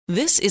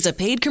This is a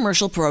paid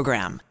commercial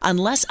program.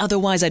 Unless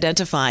otherwise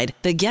identified,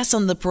 the guests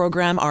on the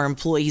program are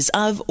employees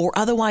of or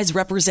otherwise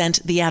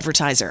represent the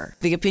advertiser.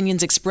 The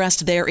opinions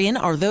expressed therein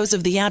are those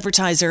of the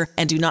advertiser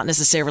and do not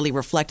necessarily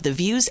reflect the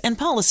views and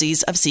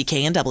policies of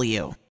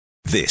CKNW.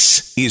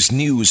 This is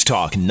News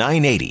Talk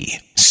 980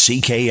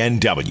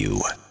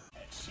 CKNW.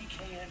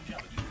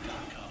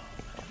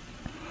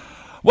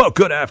 Well,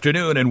 good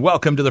afternoon and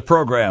welcome to the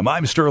program.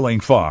 I'm Sterling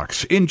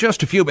Fox. In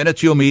just a few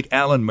minutes, you'll meet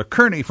Alan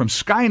McKerney from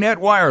Skynet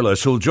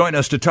Wireless, who'll join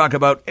us to talk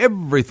about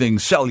everything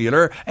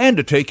cellular and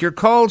to take your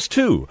calls,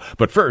 too.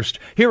 But first,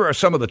 here are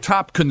some of the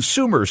top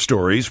consumer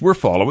stories we're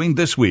following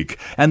this week.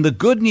 And the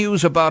good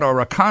news about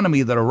our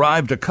economy that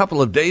arrived a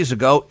couple of days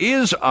ago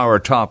is our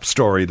top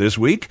story this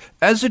week,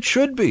 as it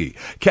should be.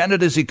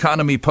 Canada's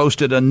economy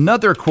posted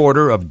another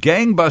quarter of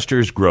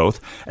gangbusters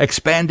growth,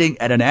 expanding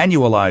at an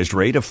annualized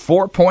rate of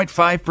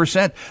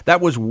 4.5%.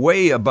 That was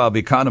way above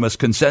economists'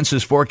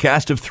 consensus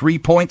forecast of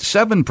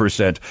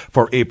 3.7%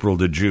 for April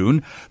to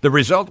June. The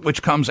result,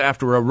 which comes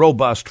after a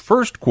robust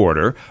first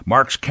quarter,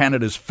 marks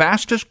Canada's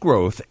fastest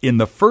growth in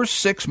the first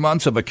 6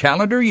 months of a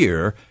calendar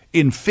year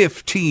in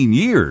 15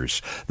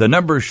 years. The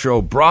numbers show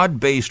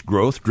broad-based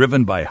growth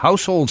driven by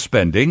household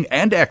spending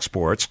and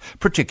exports,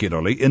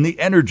 particularly in the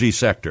energy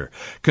sector.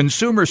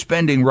 Consumer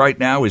spending right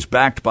now is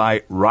backed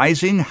by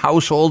rising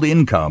household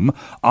income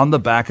on the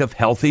back of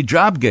healthy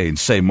job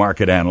gains, say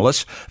market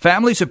analysts.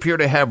 Families appear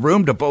to have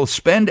room to both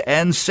spend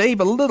and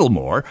save a little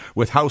more,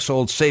 with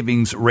household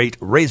savings rate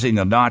raising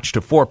a notch to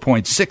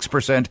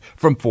 4.6%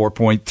 from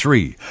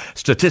 4.3%.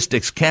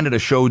 Statistics Canada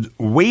showed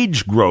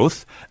wage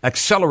growth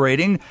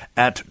accelerating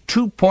at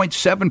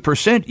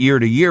 2.7%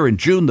 year-to-year in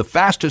June, the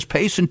fastest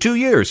pace in 2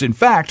 years. In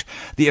fact,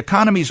 the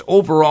economy's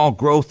overall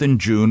growth in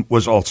June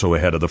was also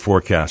ahead of the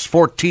forecast.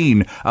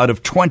 14 out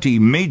of 20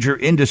 major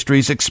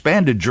industries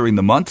expanded during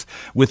the month,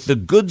 with the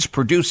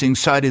goods-producing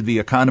side of the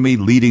economy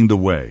leading the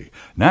way.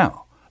 Now,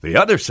 the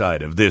other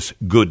side of this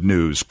good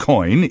news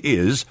coin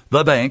is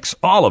the banks,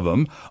 all of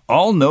them,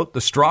 all note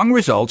the strong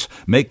results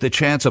make the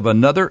chance of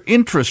another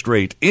interest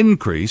rate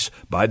increase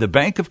by the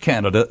Bank of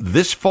Canada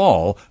this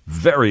fall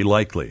very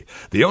likely.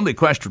 The only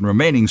question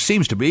remaining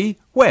seems to be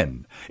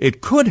when. It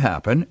could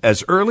happen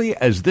as early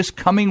as this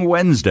coming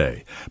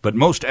Wednesday, but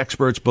most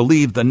experts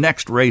believe the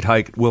next rate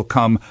hike will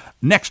come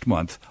next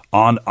month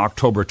on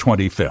October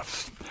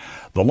 25th.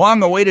 The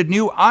long-awaited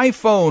new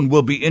iPhone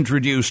will be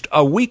introduced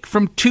a week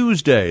from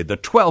Tuesday, the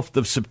 12th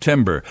of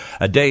September,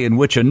 a day in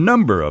which a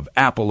number of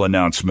Apple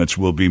announcements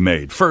will be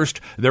made. First,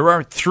 there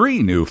are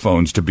 3 new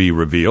phones to be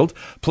revealed,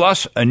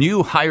 plus a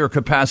new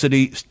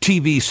higher-capacity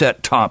TV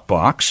set-top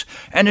box,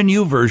 and a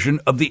new version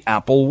of the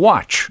Apple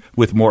Watch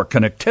with more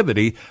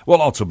connectivity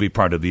will also be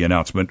part of the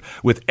announcement.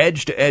 With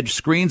edge-to-edge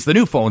screens, the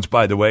new phones,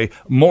 by the way,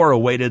 more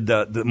awaited,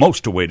 the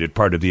most awaited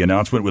part of the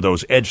announcement, with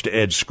those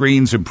edge-to-edge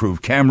screens,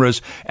 improved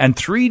cameras, and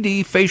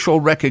 3D facial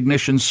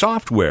recognition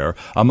software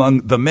among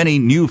the many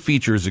new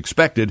features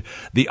expected.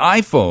 The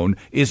iPhone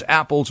is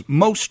Apple's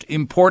most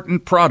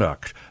important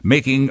product,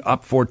 making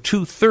up for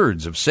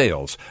 2/3 of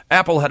sales.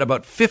 Apple had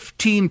about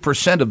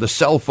 15% of the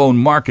cell phone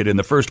market in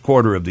the first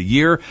quarter of the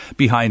year,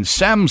 behind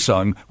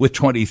Samsung with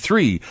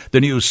 23%.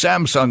 The new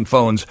Samsung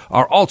phones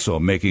are also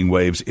making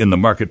waves in the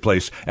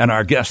marketplace, and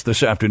our guest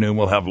this afternoon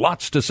will have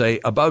lots to say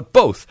about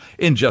both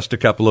in just a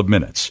couple of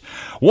minutes.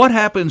 What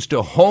happens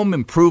to home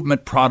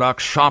improvement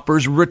products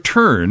shoppers return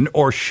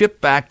or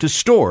ship back to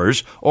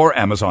stores or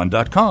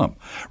Amazon.com?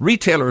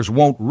 Retailers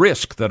won't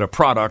risk that a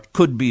product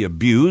could be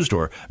abused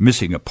or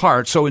missing a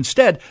part, so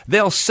instead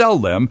they'll sell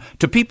them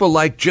to people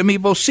like Jimmy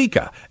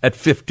Vosica at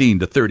 15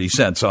 to 30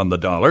 cents on the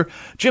dollar.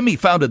 Jimmy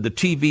founded the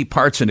TV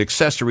parts and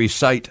accessories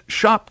site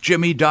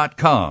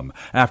ShopJimmy.com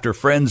after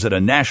friends at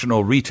a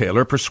national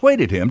retailer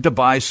persuaded him to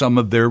buy some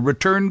of their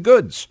return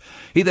goods.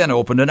 He then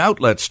opened an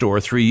outlet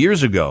store 3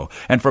 years ago,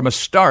 and from a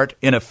start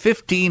in a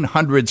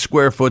 1,500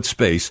 square foot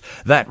space,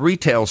 that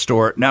retail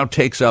store now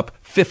takes up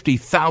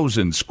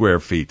 50,000 square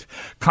feet.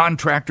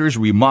 Contractors,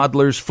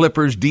 remodelers,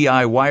 flippers,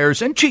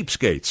 DIYers, and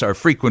cheapskates are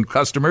frequent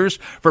customers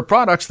for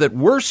products that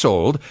were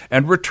sold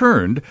and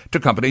returned to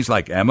companies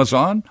like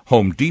Amazon,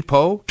 Home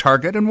Depot,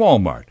 Target, and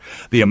Walmart.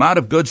 The amount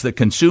of goods that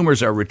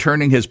consumers are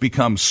returning has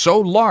become so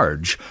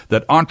large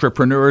that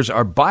entrepreneurs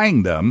are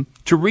buying them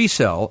to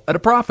resell at a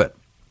profit.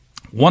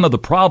 One of the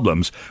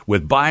problems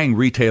with buying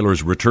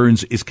retailers'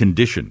 returns is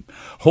condition.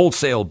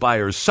 Wholesale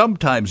buyers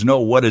sometimes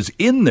know what is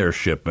in their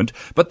shipment,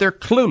 but they're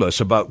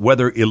clueless about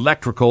whether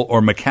electrical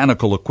or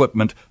mechanical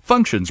equipment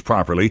functions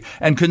properly,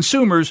 and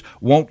consumers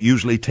won't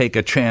usually take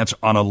a chance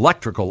on an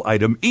electrical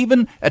item,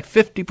 even at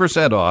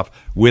 50% off,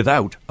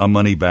 without a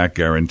money-back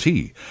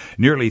guarantee.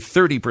 Nearly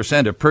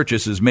 30% of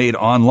purchases made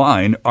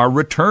online are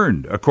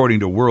returned, according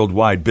to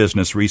Worldwide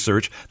Business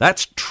Research.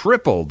 That's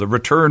triple the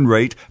return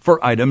rate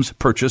for items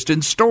purchased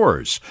in stores.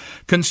 stores.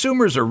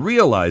 Consumers are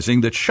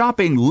realizing that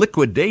shopping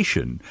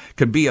liquidation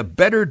can be a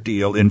better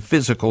deal in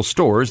physical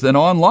stores than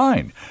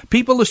online.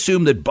 People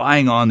assume that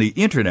buying on the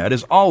internet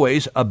is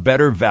always a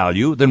better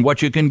value than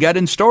what you can get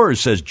in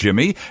stores, says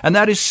Jimmy, and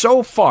that is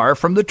so far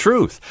from the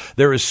truth.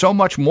 There is so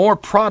much more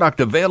product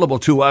available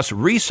to us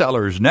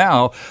resellers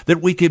now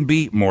that we can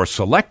be more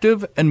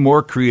selective and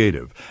more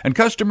creative. And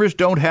customers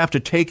don't have to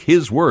take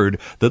his word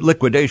that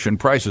liquidation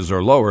prices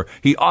are lower.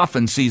 He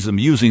often sees them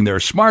using their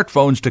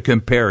smartphones to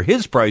compare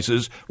his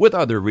prices with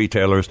other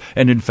retailers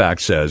and in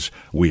fact says,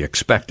 we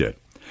expect it.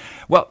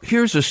 Well,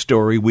 here's a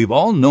story we've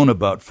all known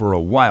about for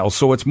a while,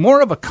 so it's more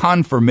of a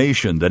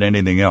confirmation than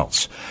anything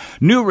else.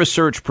 New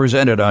research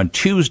presented on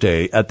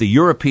Tuesday at the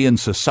European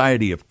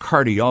Society of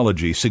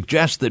Cardiology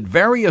suggests that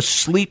various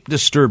sleep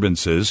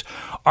disturbances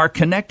are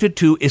connected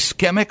to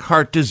ischemic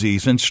heart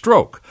disease and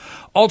stroke.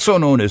 Also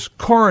known as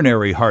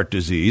coronary heart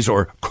disease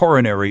or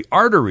coronary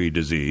artery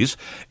disease,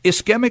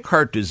 ischemic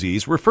heart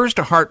disease refers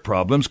to heart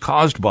problems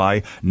caused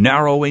by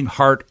narrowing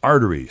heart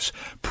arteries.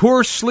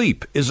 Poor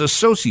sleep is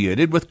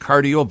associated with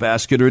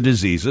cardiovascular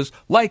diseases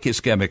like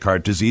ischemic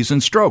heart disease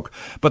and stroke,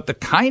 but the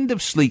kind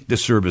of sleep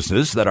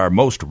disturbances that are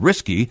most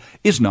risky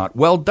is not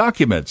well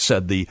documented,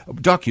 said the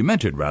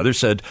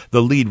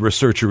lead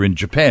researcher in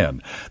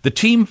Japan. The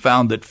team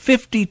found that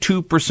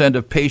 52%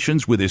 of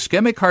patients with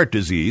ischemic heart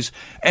disease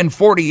and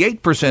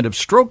 48% of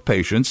stroke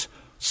patients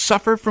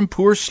suffer from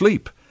poor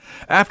sleep.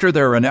 After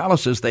their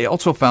analysis, they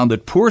also found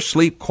that poor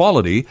sleep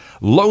quality,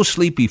 low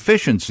sleep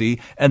efficiency,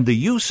 and the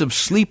use of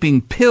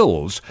sleeping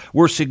pills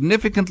were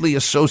significantly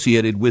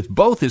associated with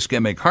both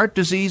ischemic heart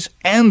disease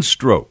and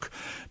stroke.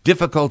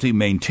 Difficulty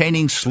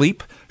maintaining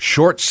sleep,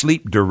 short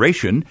sleep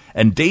duration,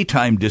 and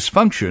daytime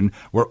dysfunction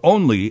were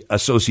only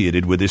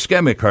associated with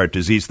ischemic heart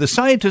disease. The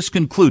scientists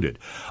concluded,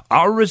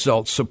 our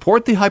results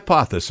support the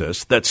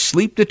hypothesis that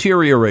sleep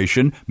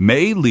deterioration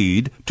may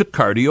lead to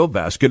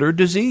cardiovascular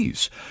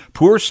disease.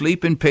 Poor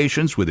sleep in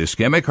patients with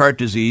ischemic heart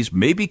disease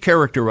may be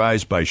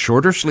characterized by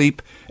shorter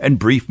sleep and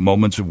brief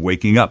moments of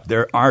waking up.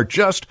 There are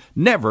just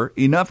never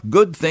enough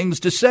good things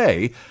to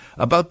say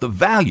about the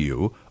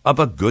value of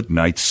a good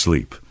night's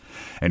sleep.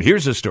 And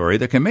here's a story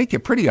that can make you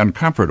pretty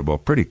uncomfortable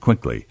pretty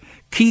quickly.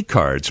 Key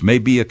cards may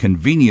be a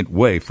convenient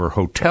way for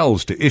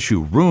hotels to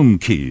issue room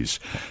keys,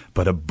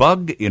 but a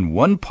bug in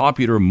one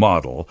popular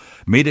model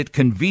made it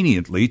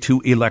conveniently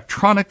to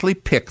electronically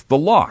pick the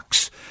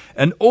locks.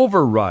 An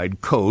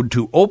override code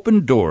to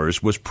open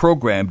doors was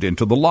programmed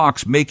into the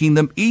locks, making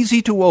them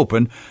easy to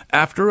open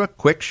after a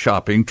quick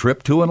shopping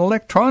trip to an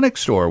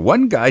electronics store.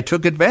 One guy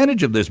took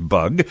advantage of this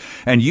bug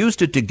and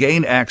used it to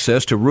gain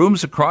access to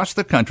rooms across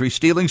the country,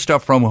 stealing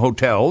stuff from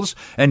hotels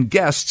and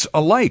guests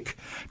alike.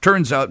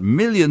 Turns out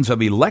millions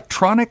of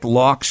electronic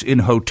locks in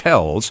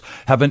hotels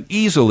have an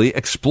easily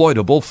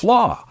exploitable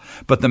flaw,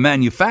 but the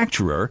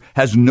manufacturer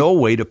has no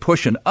way to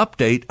push an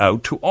update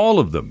out to all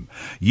of them.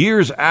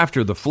 Years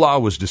after the flaw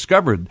was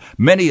discovered,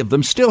 many of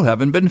them still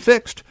haven't been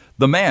fixed.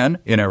 The man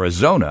in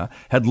Arizona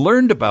had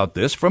learned about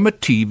this from a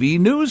TV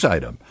news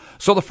item.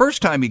 So the first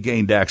time he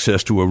gained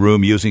access to a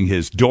room using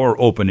his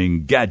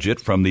door-opening gadget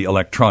from the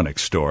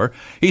electronics store,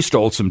 he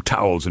stole some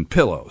towels and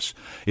pillows.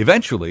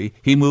 Eventually,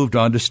 he moved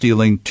on to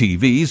stealing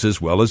TVs as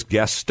well as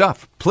guest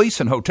stuff. Police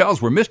and hotels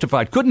were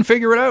mystified, couldn't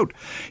figure it out.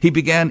 He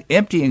began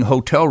emptying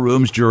hotel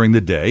rooms during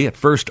the day, at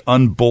first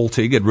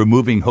unbolting and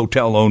removing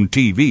hotel-owned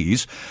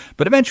TVs,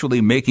 but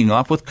eventually making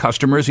off with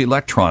customers'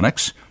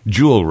 electronics,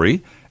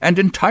 jewelry, and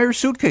entire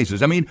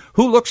suitcases. I mean,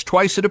 who looks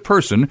twice at a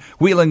person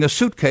wheeling a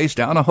suitcase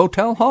down a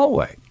hotel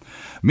hallway?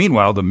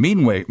 Meanwhile, the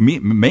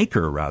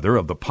maker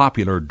of the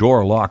popular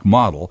door lock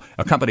model,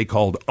 a company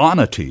called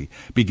Onity,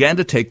 began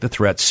to take the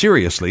threat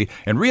seriously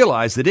and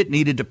realized that it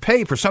needed to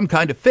pay for some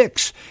kind of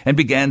fix and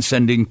began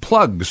sending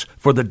plugs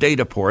for the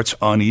data ports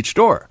on each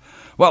door.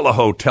 Well, a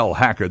hotel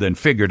hacker then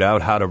figured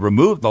out how to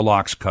remove the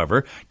lock's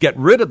cover, get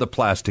rid of the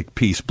plastic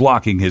piece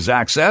blocking his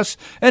access,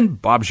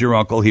 and Bob's your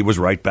uncle, he was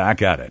right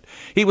back at it.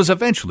 He was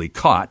eventually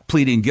caught,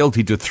 pleading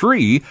guilty to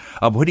 3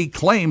 of what he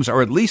claims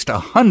are at least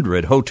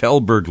 100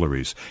 hotel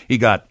burglaries. He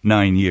got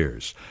 9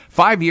 years.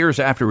 5 years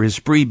after his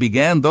spree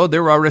began, though,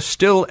 there are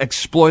still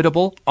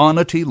exploitable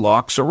Onity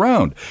locks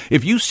around.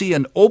 If you see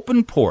an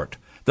open port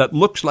that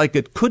looks like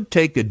it could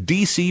take a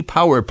DC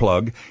power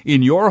plug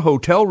in your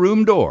hotel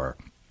room door,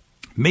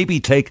 maybe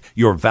take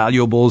your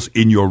valuables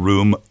in your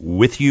room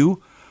with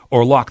you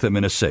or lock them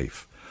in a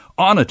safe.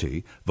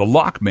 Onity, the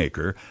lock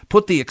maker,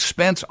 put the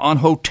expense on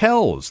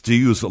hotels to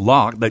use the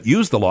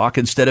lock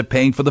instead of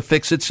paying for the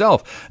fix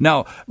itself.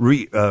 Now,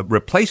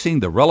 replacing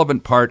the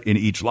relevant part in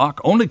each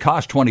lock only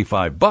costs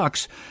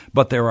 $25,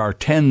 but there are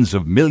tens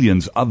of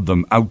millions of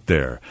them out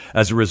there.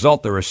 As a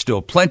result, there are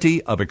still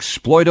plenty of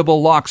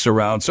exploitable locks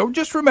around. So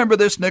just remember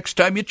this next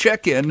time you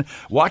check in.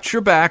 Watch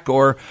your back,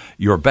 or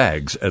your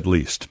bags at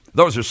least.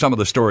 Those are some of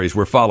the stories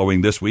we're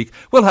following this week.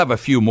 We'll have a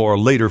few more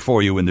later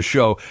for you in the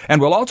show, and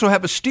we'll also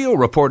have a steel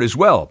report as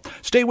well.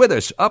 Stay with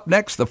us. Up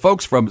next, the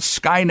folks from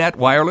Skynet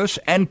Wireless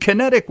and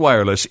Kinetic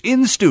Wireless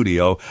in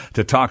studio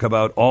to talk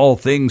about all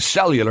things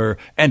cellular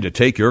and to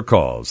take your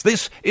calls.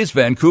 This is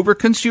Vancouver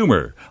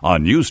Consumer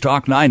on News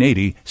Talk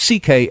 980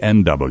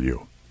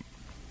 CKNW.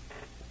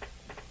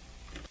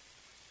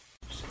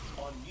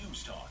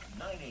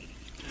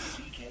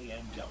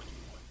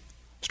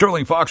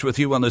 Sterling Fox with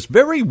you on this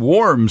very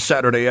warm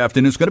Saturday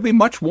afternoon. It's going to be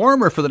much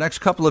warmer for the next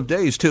couple of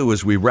days, too,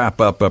 as we wrap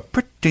up a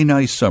pretty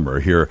nice summer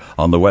here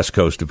on the west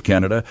coast of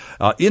Canada.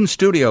 In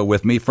studio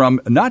with me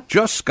from not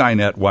just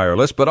Skynet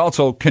Wireless, but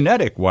also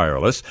Kinetic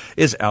Wireless,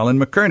 is Alan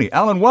McKerney.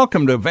 Alan,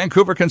 welcome to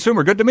Vancouver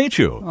Consumer. Good to meet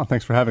you. Oh,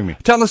 thanks for having me.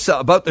 Tell us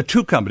about the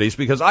two companies,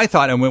 because I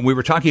thought, and when we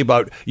were talking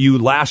about you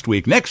last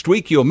week, next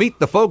week you'll meet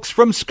the folks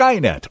from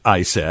Skynet,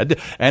 I said.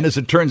 And as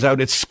it turns out,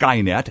 it's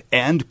Skynet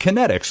and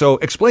Kinetic. So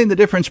explain the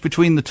difference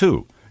between the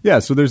two. Yeah,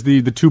 so there's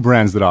the two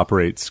brands that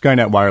operate.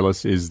 Skynet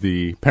Wireless is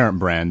the parent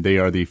brand. They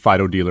are the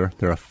Fido dealer.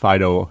 They're a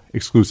Fido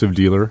exclusive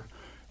dealer.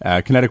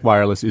 Kinetic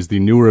Wireless is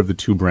the newer of the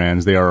two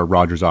brands. They are a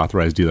Rogers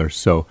authorized dealer.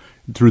 So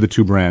through the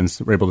two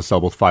brands, we're able to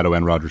sell both Fido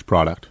and Rogers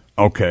product.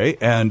 Okay,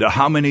 and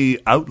how many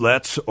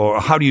outlets,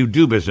 or how do you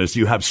do business?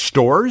 Do you have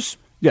stores?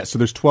 Yeah, so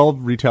there's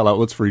 12 retail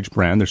outlets for each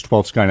brand. There's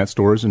 12 Skynet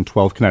stores and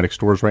 12 Kinetic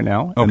stores right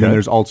now. Okay. And then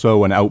there's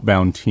also an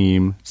outbound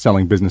team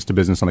selling business to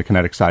business on the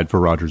Kinetic side for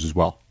Rogers as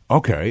well.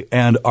 Okay,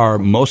 and are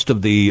most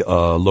of the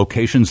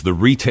locations, the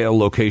retail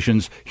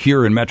locations,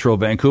 here in Metro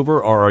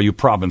Vancouver, or are you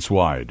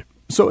province-wide?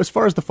 So as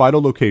far as the Fido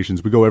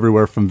locations, we go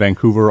everywhere from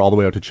Vancouver all the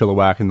way out to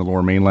Chilliwack in the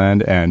Lower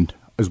Mainland, and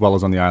as well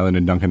as on the island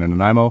in Duncan and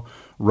Nanaimo.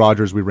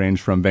 Rogers, we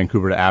range from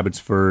Vancouver to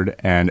Abbotsford,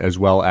 and as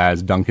well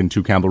as Duncan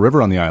to Campbell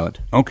River on the island.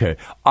 Okay,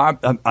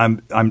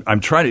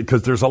 I'm trying to,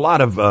 because there's a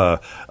lot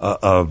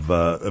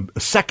of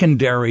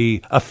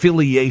secondary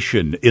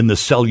affiliation in the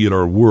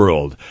cellular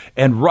world,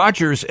 and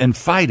Rogers and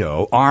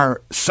Fido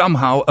are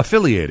somehow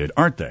affiliated,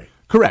 aren't they?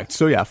 Correct.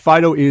 So yeah,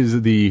 Fido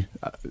is the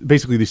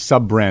basically the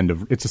sub-brand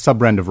of, it's a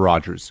sub-brand of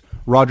Rogers.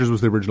 Rogers was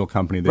the original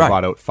company. They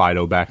bought out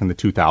Fido back in the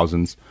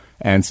 2000s.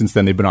 And since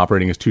then, they've been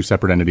operating as two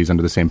separate entities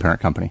under the same parent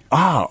company.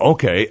 Ah,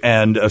 okay.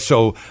 And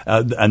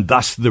and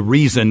thus the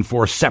reason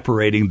for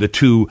separating the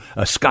two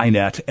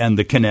Skynet and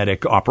the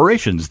Kinetic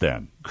operations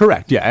then?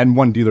 Correct, yeah. And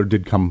one dealer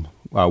did come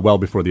well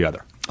before the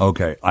other.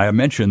 Okay. I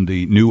mentioned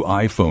the new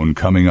iPhone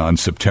coming on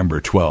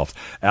September 12th.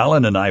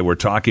 Alan and I were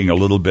talking a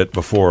little bit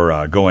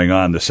before going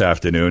on this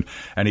afternoon,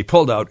 and he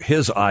pulled out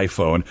his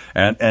iPhone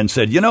and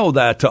said, you know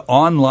that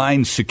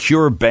online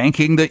secure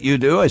banking that you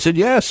do? I said,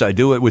 yes, I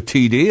do it with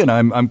TD, and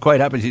I'm quite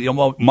happy to.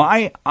 Well,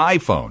 my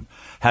iPhone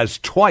has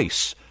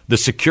twice the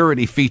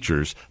security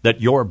features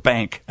that your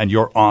bank and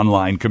your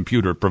online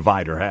computer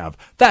provider have.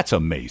 That's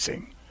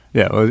amazing.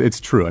 Yeah, well, it's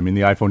true. I mean,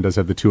 the iPhone does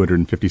have the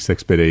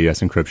 256-bit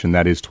AES encryption.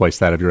 That is twice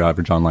that of your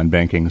average online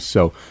banking.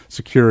 So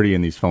security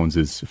in these phones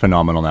is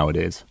phenomenal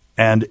nowadays.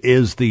 And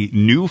is the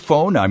new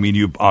phone, I mean,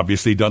 you've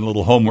obviously done a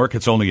little homework.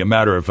 It's only a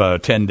matter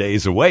of 10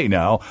 days away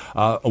now.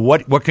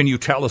 What can you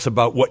tell us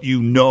about what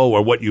you know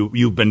or what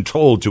you've been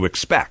told to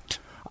expect?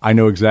 I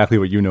know exactly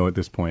what you know at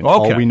this point. Okay.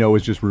 All we know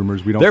is just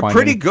rumors. They're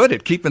pretty good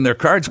at keeping their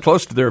cards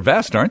close to their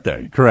vest, aren't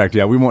they? Correct,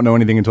 yeah. We won't know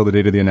anything until the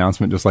date of the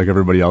announcement, just like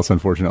everybody else,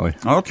 unfortunately.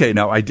 Okay,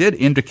 now I did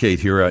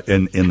indicate here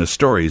in the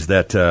stories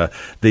that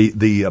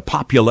the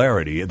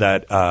popularity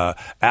that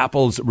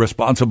Apple's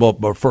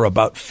responsible for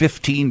about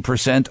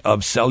 15%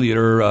 of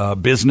cellular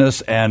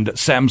business, and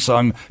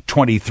Samsung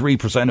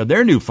 23% of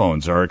their new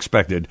phones are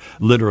expected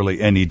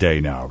literally any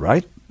day now,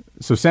 right?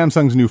 So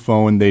Samsung's new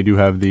phone, they do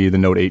have the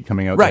Note 8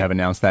 coming out. Right. They have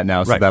announced that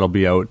now, so Right. that'll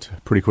be out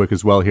pretty quick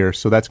as well here.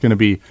 So that's going to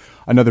be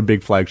another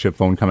big flagship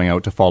phone coming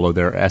out to follow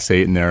their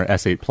S8 and their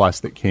S8 Plus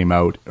that came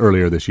out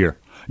earlier this year.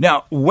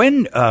 Now,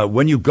 when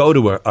you go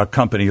to a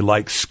company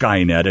like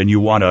Skynet and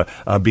you want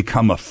to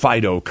become a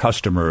Fido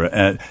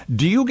customer,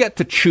 do you get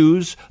to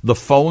choose the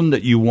phone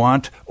that you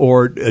want,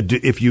 or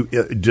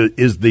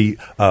is the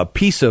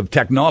piece of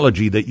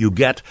technology that you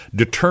get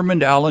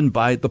determined, Alan,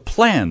 by the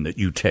plan that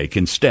you take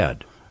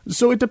instead?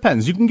 So it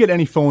depends. You can get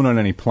any phone on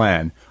any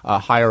plan.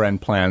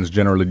 Higher-end plans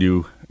generally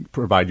do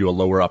provide you a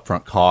lower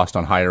upfront cost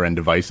on higher-end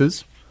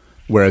devices,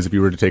 whereas if you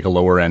were to take a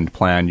lower-end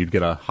plan, you'd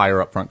get a higher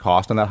upfront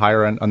cost on that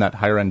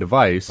higher-end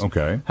device.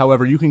 Okay.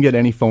 However, you can get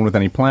any phone with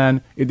any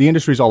plan. The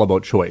industry is all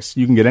about choice.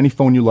 You can get any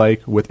phone you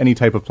like with any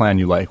type of plan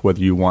you like,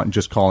 whether you want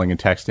just calling and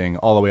texting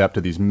all the way up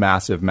to these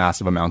massive,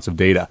 massive amounts of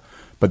data.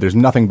 But there's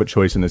nothing but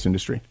choice in this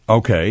industry.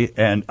 Okay,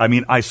 and I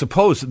mean, I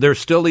suppose there's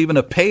still even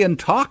a pay and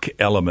talk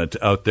element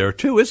out there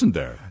too, isn't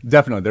there?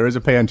 Definitely. There is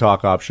a pay and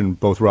talk option.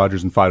 Both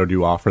Rogers and Fido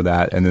do offer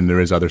that. And then there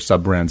is other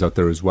sub-brands out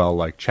there as well,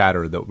 like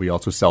Chatter, that we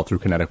also sell through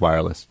Kinetic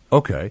Wireless.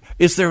 Okay.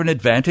 Is there an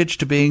advantage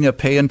to being a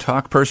pay and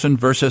talk person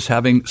versus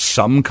having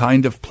some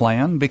kind of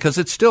plan? Because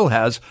it still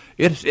has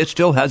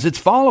its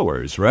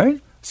followers, right?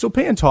 So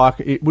pay and talk,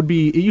 it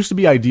used to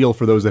be ideal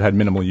for those that had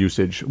minimal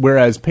usage,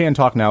 whereas pay and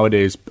talk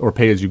nowadays, or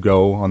pay as you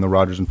go on the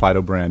Rogers and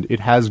Fido brand, it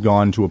has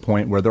gone to a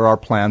point where there are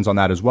plans on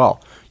that as well.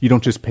 You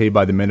don't just pay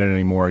by the minute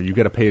anymore, you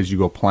get a pay as you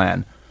go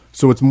plan.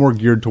 So it's more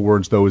geared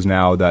towards those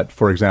now that,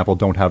 for example,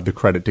 don't have the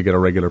credit to get a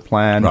regular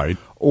plan. Right.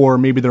 Or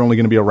maybe they're only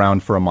going to be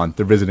around for a month.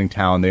 They're visiting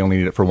town. They only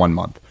need it for 1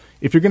 month.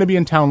 If you're going to be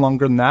in town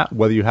longer than that,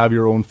 whether you have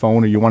your own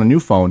phone or you want a new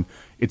phone,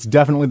 it's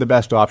definitely the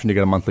best option to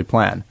get a monthly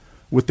plan.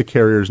 With the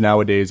carriers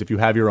nowadays, if you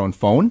have your own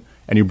phone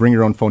and you bring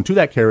your own phone to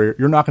that carrier,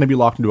 you're not going to be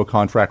locked into a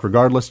contract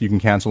regardless. You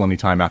can cancel any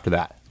time after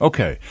that.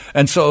 Okay.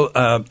 And so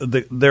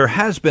there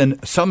has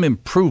been some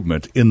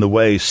improvement in the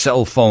way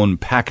cell phone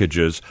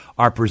packages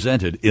are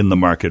presented in the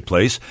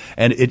marketplace.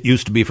 And it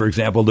used to be, for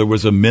example, there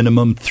was a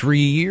minimum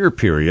 3-year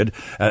period,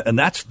 and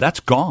that's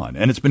gone.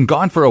 And it's been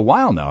gone for a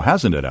while now,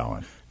 hasn't it,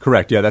 Alan?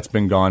 Correct. Yeah, that's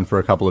been gone for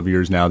a couple of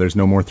years now. There's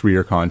no more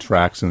 3-year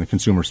contracts in the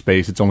consumer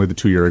space. It's only the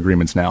 2-year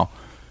agreements now.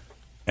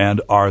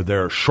 And are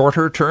there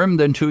shorter term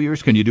than 2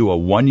 years? Can you do a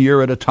 1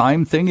 year at a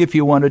time thing if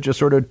you want to just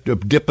sort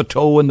of dip a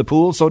toe in the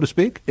pool, so to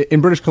speak? In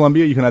British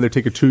Columbia, you can either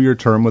take a 2-year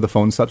term with a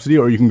phone subsidy,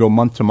 or you can go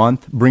month to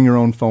month, bring your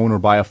own phone or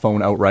buy a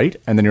phone outright,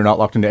 and then you're not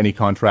locked into any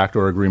contract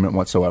or agreement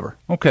whatsoever.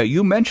 Okay,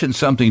 you mentioned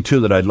something, too,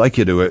 that I'd like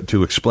you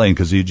to explain,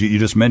 because you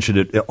just mentioned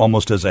it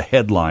almost as a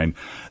headline.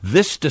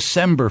 This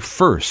December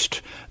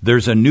 1st,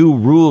 there's a new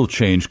rule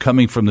change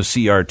coming from the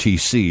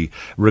CRTC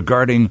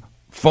regarding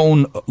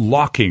phone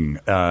locking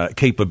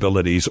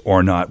capabilities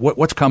or not.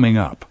 What's coming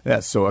up?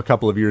 Yes, so a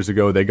couple of years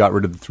ago, they got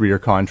rid of the 3-year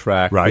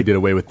contract. Right. They did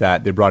away with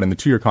that. They brought in the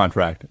 2-year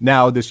contract.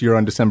 Now, this year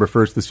on December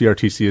 1st, the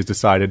CRTC has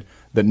decided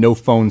that no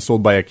phone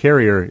sold by a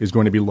carrier is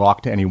going to be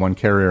locked to any one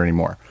carrier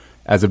anymore.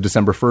 As of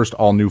December 1st,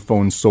 all new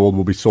phones sold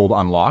will be sold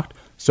unlocked.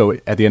 So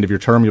at the end of your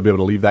term, you'll be able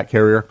to leave that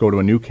carrier, go to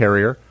a new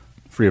carrier,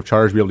 free of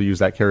charge, be able to use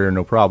that carrier,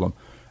 no problem.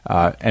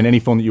 And any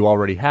phone that you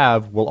already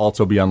have will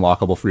also be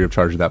unlockable free of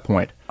charge at that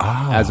point.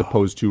 As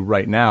opposed to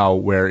right now,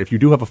 where if you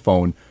do have a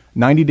phone,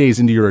 90 days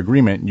into your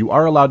agreement, you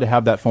are allowed to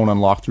have that phone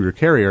unlocked through your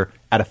carrier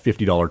at a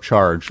 $50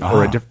 charge,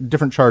 or a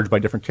different charge by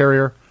different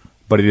carrier,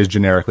 but it is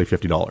generically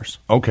 $50.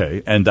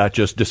 Okay, and that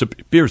just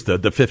disappears. The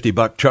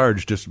 $50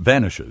 charge just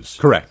vanishes.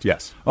 Correct,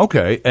 yes.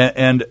 Okay,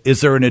 and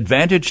is there an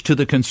advantage to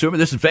the consumer?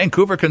 This is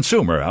Vancouver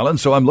Consumer, Alan,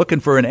 so I'm looking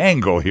for an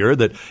angle here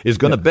that is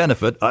going to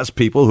benefit us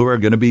people who are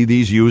going to be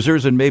these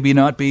users and maybe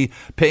not be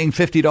paying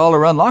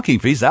 $50 unlocking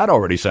fees. That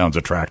already sounds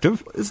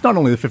attractive. It's not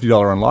only the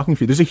 $50 unlocking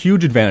fee. There's a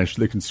huge advantage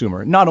to the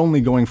consumer, not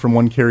only going from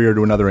one carrier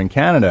to another in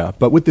Canada,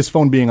 but with this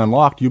phone being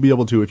unlocked, you'll be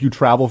able to, if you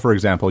travel, for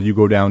example, you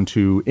go down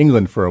to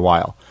England for a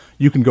while,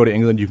 you can go to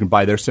England, you can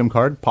buy their SIM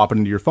card, pop it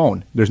into your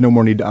phone. There's no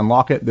more need to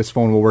unlock it. This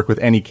phone will work with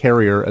any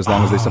carrier as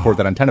long as they support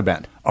that antenna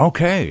band.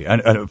 Okay.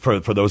 And for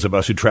those of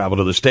us who travel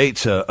to the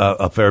States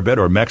a fair bit,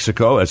 or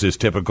Mexico, as is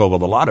typical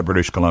with a lot of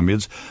British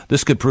Columbians,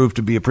 this could prove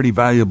to be a pretty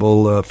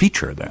valuable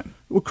feature then.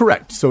 Well,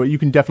 correct. So you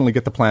can definitely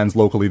get the plans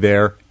locally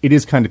there. It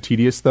is kind of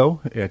tedious,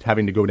 though,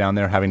 having to go down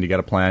there, having to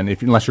get a plan,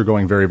 unless you're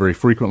going very, very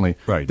frequently.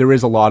 Right. There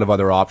is a lot of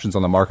other options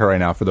on the market right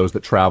now for those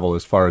that travel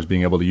as far as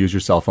being able to use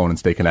your cell phone and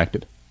stay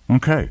connected.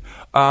 Okay.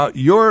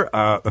 You're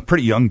a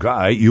pretty young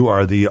guy. You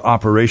are the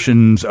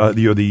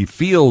you're the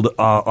field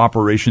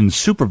operations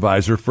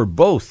supervisor for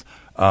both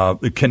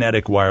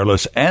Kinetic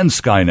Wireless and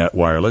Skynet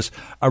Wireless,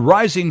 a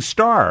rising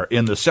star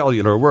in the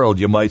cellular world,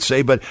 you might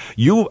say. But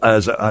you,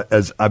 as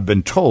I've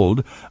been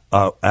told,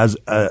 as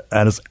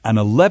an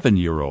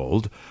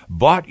 11-year-old,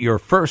 bought your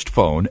first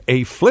phone,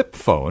 a flip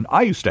phone.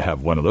 I used to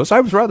have one of those. I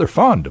was rather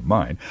fond of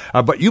mine.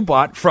 But you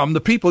bought from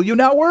the people you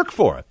now work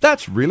for.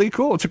 That's really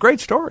cool. It's a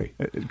great story.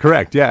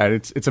 Correct. Yeah,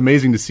 it's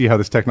amazing to see how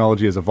this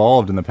technology has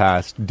evolved in the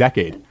past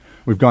decade.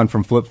 We've gone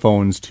from flip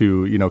phones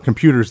to,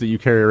 computers that you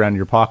carry around in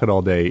your pocket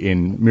all day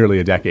in merely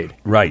a decade.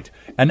 Right.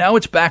 And now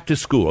it's back to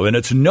school, and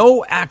it's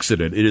no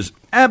accident. It is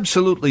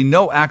absolutely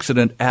no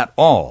accident at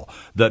all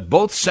that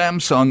both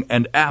Samsung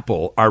and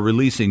Apple are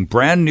releasing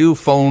brand new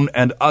phone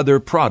and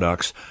other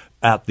products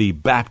at the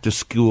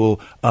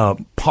back-to-school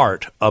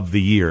part of the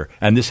year,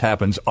 and this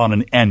happens on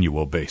an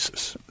annual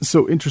basis.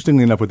 So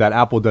interestingly enough with that,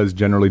 Apple does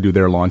generally do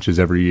their launches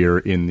every year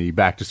in the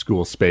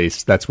back-to-school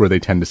space. That's where they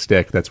tend to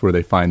stick. That's where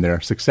they find their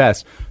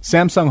success.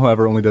 Samsung,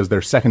 however, only does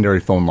their secondary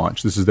phone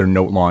launch. This is their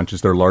Note launch.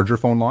 It's their larger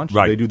phone launch.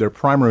 Right. They do their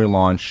primary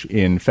launch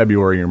in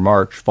February or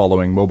March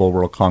following Mobile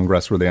World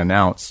Congress, where they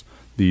announce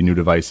the new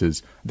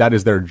devices. That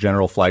is their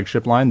general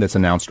flagship line that's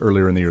announced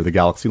earlier in the year, the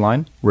Galaxy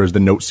line, whereas the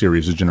Note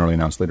series is generally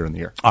announced later in the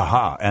year.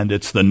 Aha, and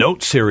it's the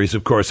Note series,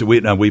 of course.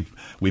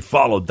 We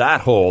followed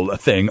that whole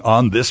thing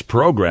on this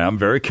program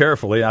very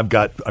carefully. I've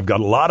got a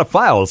lot of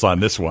files on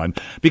this one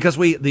because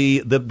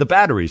the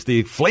batteries,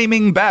 the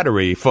flaming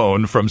battery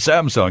phone from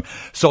Samsung.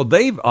 So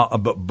they've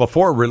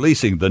before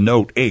releasing the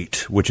Note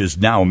 8, which is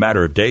now a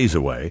matter of days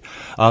away,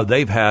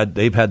 they've had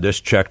this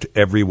checked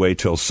every way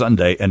till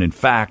Sunday. And in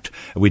fact,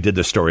 we did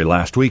this story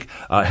last week.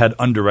 Had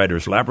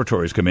Underwriters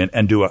Laboratories come in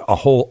and do a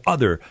whole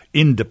other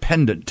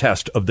independent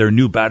test of their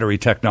new battery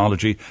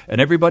technology,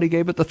 and everybody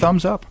gave it the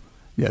thumbs up.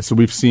 Yeah, so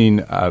we've seen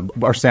our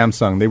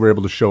Samsung, they were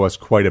able to show us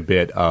quite a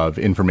bit of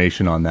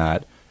information on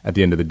that at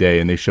the end of the day,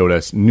 and they showed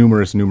us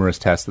numerous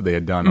tests that they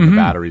had done on the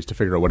batteries to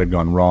figure out what had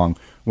gone wrong.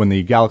 When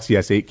the Galaxy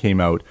S8 came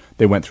out,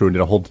 they went through and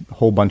did a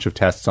whole bunch of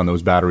tests on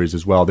those batteries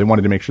as well. They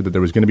wanted to make sure that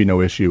there was going to be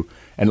no issue,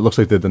 and it looks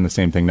like they've done the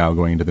same thing now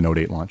going into the Note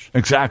 8 launch.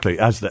 Exactly,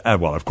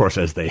 of course,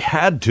 as they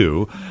had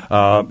to,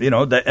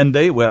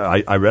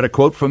 I read a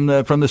quote from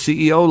the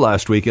CEO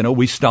last week.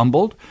 We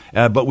stumbled,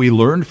 but we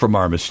learned from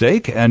our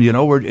mistake, and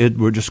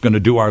we're just going to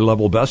do our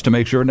level best to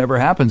make sure it never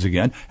happens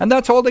again, and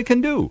that's all they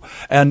can do.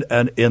 And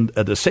in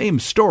the same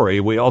story,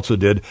 we also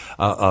did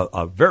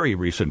a very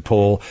recent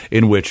poll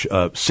in which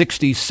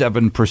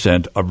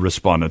 67% of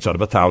respondents out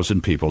of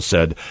 1,000 people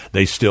said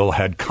they still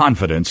had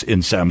confidence in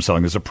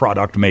Samsung as a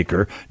product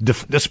maker,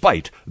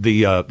 despite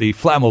the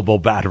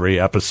flammable battery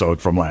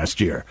episode from last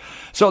year.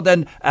 So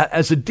then,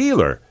 as a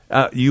dealer,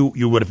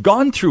 you would have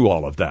gone through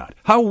all of that.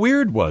 How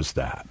weird was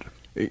that?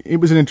 It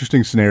was an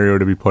interesting scenario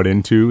to be put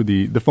into.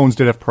 The phones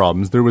did have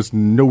problems. There was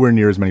nowhere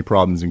near as many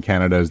problems in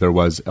Canada as there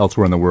was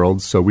elsewhere in the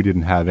world, so we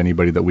didn't have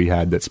anybody that we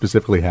had that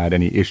specifically had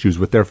any issues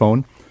with their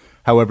phone.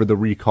 However, the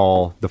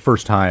recall, the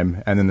first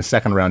time, and then the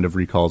second round of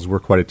recalls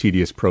were quite a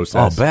tedious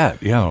process. I'll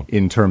bet, yeah.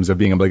 In terms of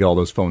being able to get all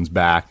those phones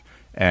back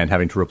and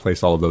having to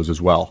replace all of those as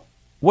well.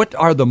 What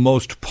are the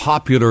most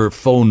popular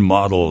phone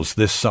models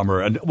this summer?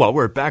 And,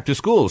 we're back to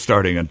school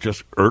starting in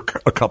just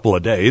a couple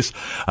of days.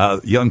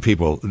 Young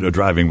people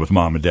driving with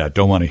mom and dad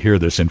don't want to hear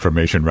this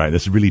information, right?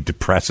 This is really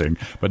depressing.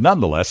 But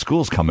nonetheless,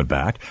 school's coming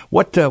back.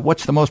 What's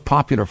the most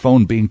popular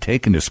phone being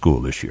taken to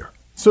school this year?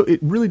 So it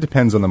really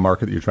depends on the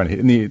market that you're trying to hit.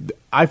 And the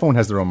iPhone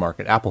has their own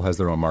market. Apple has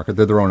their own market.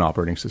 They're their own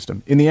operating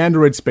system. In the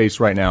Android space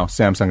right now,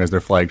 Samsung has their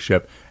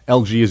flagship.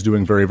 LG is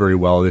doing very, very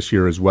well this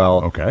year as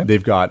well. Okay.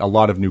 They've got a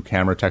lot of new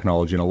camera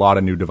technology and a lot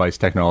of new device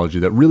technology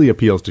that really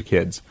appeals to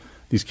kids.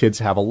 These kids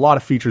have a lot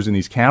of features in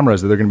these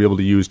cameras that they're going to be able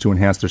to use to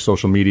enhance their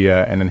social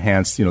media and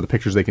enhance, the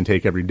pictures they can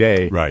take every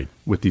day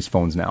with these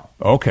phones now.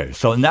 Okay,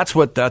 so and that's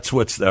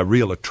what's the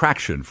real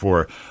attraction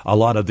for a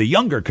lot of the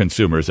younger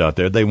consumers out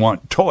there. They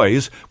want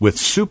toys with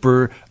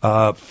super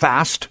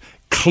fast,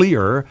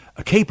 clear,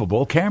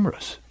 capable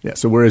cameras. Yeah.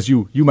 So whereas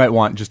you might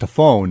want just a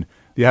phone,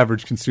 the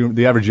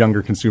average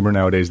younger consumer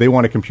nowadays, they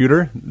want a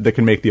computer that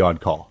can make the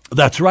odd call.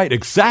 That's right,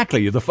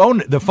 exactly. The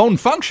phone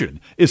function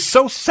is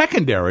so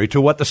secondary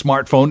to what the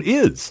smartphone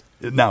is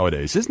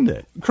nowadays, isn't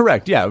it?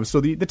 Correct, yeah.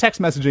 So the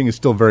text messaging is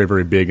still very,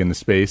 very big in the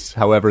space.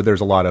 However, there's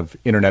a lot of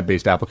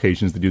internet-based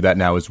applications that do that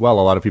now as well.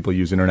 A lot of people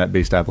use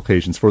internet-based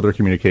applications for their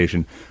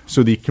communication.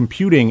 So the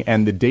computing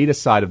and the data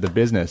side of the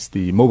business,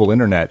 the mobile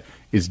internet,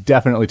 is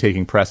definitely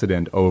taking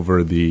precedent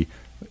over the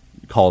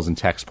calls and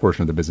text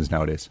portion of the business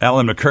nowadays.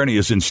 Alan McKerney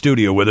is in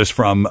studio with us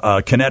from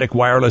Kinetic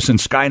Wireless and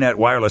Skynet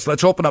Wireless.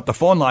 Let's open up the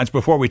phone lines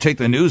before we take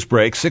the news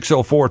break.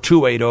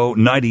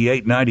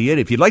 604-280-9898.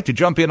 If you'd like to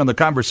jump in on the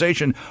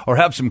conversation or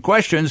have some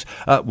questions,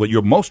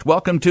 you're most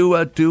welcome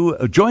to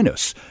join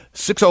us.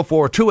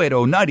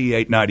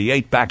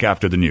 604-280-9898. Back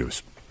after the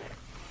news.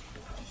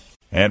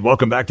 And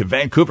welcome back to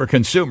Vancouver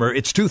Consumer.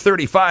 It's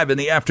 2:35 in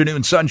the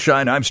afternoon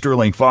sunshine. I'm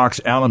Sterling Fox.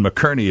 Alan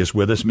McKerney is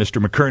with us.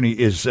 Mr. McKerney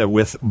is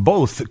with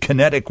both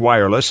Kinetic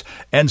Wireless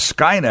and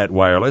Skynet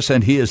Wireless,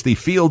 and he is the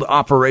field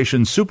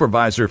operations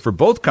supervisor for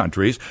both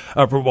companies,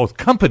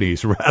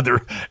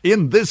 rather,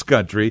 in this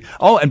country.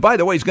 Oh, and by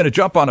the way, he's going to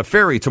jump on a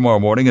ferry tomorrow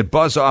morning and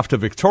buzz off to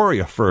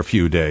Victoria for a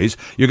few days.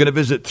 You're going to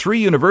visit 3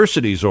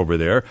 universities over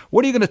there.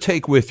 What are you going to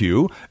take with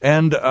you,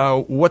 and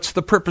what's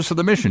the purpose of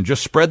the mission?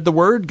 Just spread the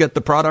word, get the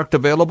product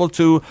available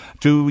to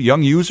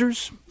young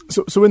users?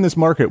 So in this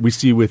market, we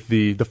see with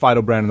the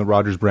Fido brand and the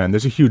Rogers brand,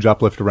 there's a huge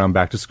uplift around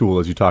back to school,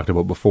 as you talked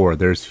about before.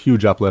 There's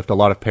huge uplift. A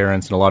lot of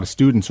parents and a lot of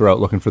students are out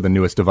looking for the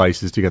newest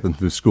devices to get them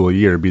through the school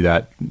year, be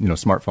that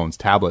smartphones,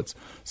 tablets.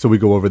 So we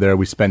go over there,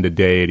 we spend a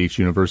day at each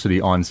university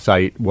on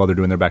site while they're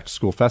doing their back to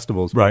school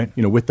festivals, right?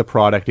 With the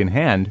product in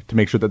hand to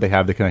make sure that they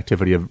have the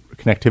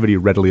connectivity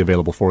readily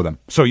available for them.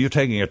 So you're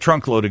taking a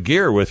trunk load of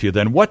gear with you.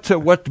 Then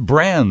what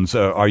brands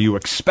are you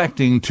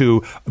expecting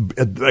to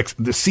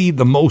see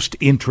the most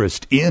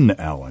interest in,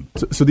 Alan?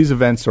 So these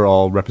events are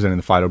all representing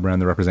the Fido brand.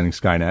 They're representing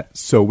Skynet.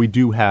 So we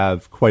do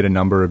have quite a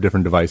number of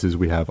different devices.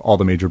 We have all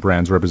the major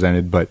brands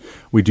represented, but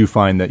we do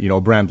find that,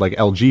 a brand like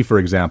LG, for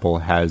example,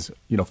 has,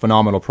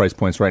 phenomenal price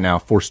points right now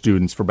for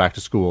students for back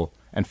to school.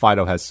 And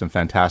Fido has some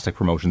fantastic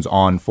promotions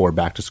on for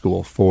back to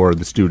school for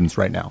the students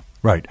right now.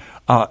 Right.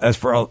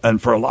 For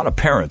a lot of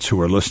parents who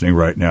are listening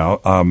right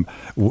now,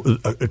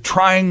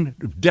 trying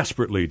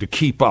desperately to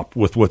keep up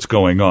with what's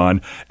going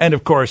on, and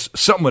of course,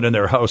 someone in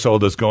their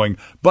household is going,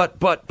 but,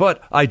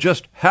 I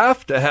just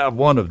have to have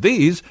one of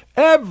these.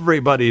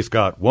 Everybody's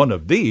got one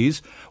of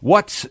these.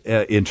 What's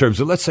in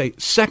terms of, let's say,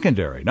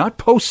 secondary, not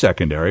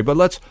post-secondary, but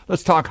let's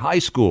talk high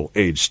school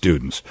age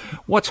students.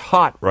 What's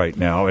hot right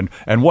now,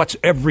 and what's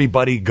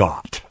everybody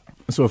got?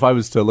 So if I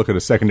was to look at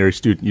a secondary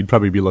student, you'd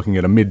probably be looking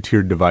at a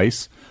mid-tiered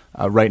device.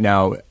 Right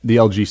now, the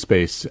LG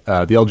space, the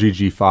LG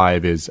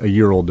G5 is a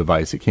year-old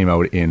device. It came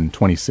out in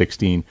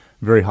 2016.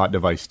 Very hot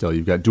device still.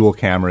 You've got dual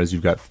cameras.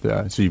 You've got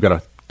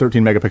a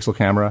 13-megapixel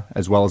camera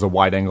as well as a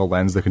wide-angle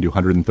lens that can do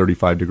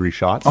 135-degree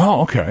shots.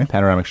 Oh, okay.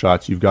 Panoramic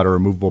shots. You've got a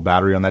removable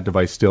battery on that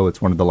device still.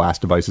 It's one of the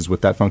last devices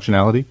with that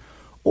functionality.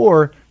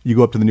 Or you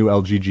go up to the new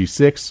LG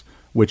G6,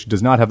 which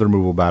does not have the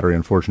removable battery,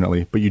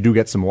 unfortunately, but you do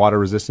get some water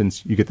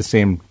resistance, you get the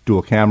same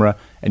dual camera,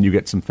 and you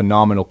get some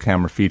phenomenal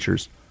camera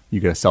features. You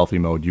get a selfie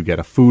mode, you get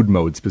a food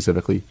mode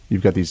specifically.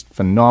 You've got these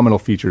phenomenal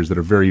features that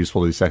are very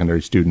useful to these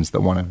secondary students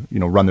that want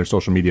to, run their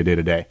social media day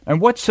to day.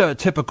 And what's a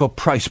typical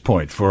price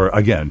point for,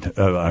 again,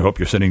 I hope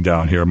you're sitting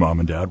down here, Mom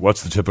and Dad.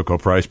 What's the typical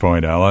price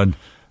point, Alan?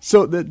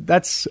 So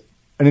that's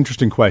an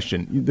interesting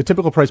question. The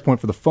typical price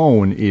point for the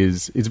phone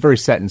is very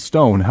set in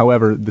stone.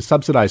 However, the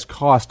subsidized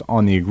cost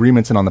on the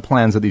agreements and on the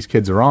plans that these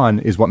kids are on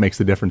is what makes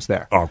the difference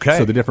there. Okay.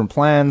 So the different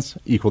plans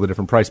equal the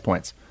different price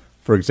points.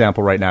 For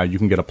example, right now you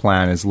can get a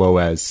plan as low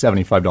as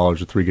 $75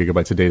 with 3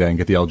 gigabytes of data and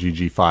get the LG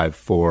G5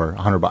 for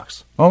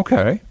 $100.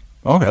 Okay.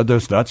 Okay,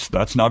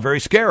 that's not very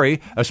scary,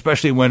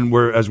 especially when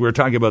as we're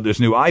talking about this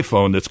new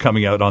iPhone that's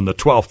coming out on the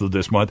 12th of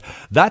this month.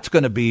 That's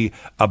going to be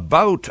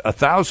about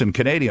 1,000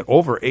 Canadian,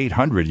 over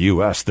 800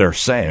 US. They're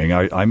saying.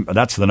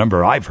 That's the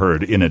number I've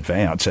heard in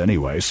advance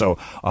anyway. So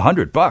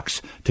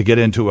 $100 to get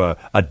into a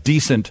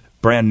decent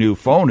brand new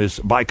phone is,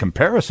 by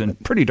comparison,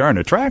 pretty darn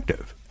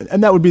attractive.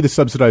 And that would be the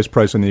subsidized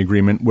price on the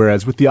agreement,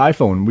 whereas with the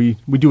iPhone, we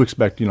do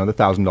expect, the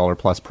 $1,000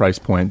 plus price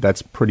point.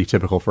 That's pretty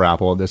typical for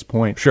Apple at this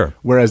point. Sure.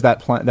 Whereas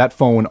that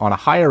phone on a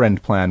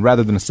higher-end plan,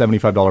 rather than a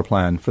 $75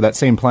 plan, for that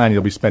same plan,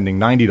 you'll be spending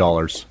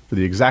 $90 for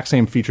the exact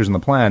same features in the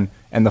plan,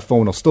 and the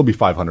phone will still be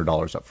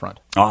 $500 up front.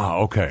 Ah,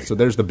 okay. So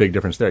there's the big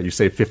difference there. You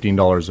save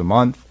 $15 a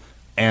month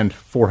and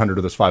 $400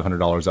 of this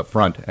 $500 up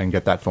front and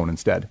get that phone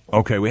instead.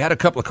 Okay, we had a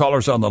couple of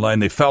callers on the line.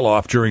 They fell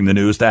off during the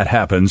news. That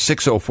happens.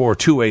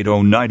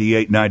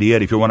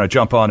 604-280-9898 if you want to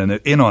jump on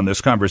in on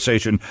this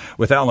conversation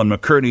with Alan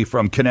McCurney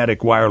from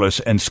Kinetic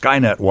Wireless and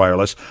Skynet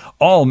Wireless.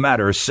 All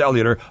matters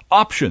cellular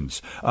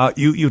options.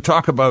 You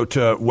talk about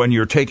when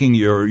you're taking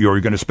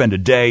you're going to spend a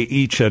day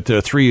each at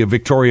 3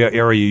 Victoria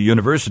area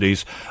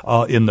universities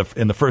in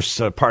the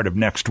first part of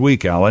next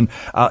week, Alan.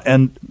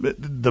 And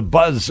the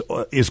buzz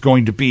is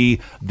going to be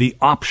the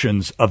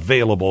options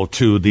available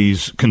to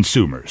these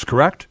consumers,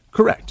 correct?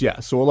 Correct, yeah.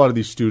 So a lot of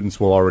these students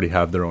will already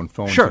have their own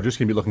phones. Sure. They're just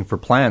going to be looking for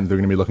plans. They're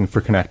going to be looking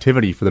for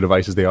connectivity for the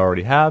devices they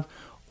already have.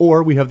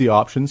 Or we have the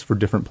options for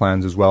different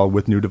plans as well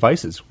with new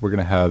devices. We're going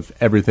to have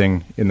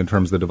everything in the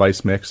terms of the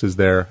device mix is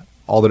there,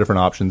 all the different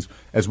options,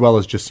 as well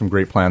as just some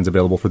great plans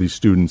available for these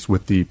students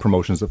with the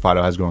promotions that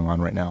Fido has going on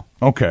right now.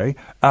 Okay.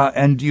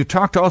 And you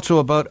talked also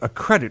about a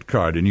credit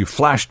card, and you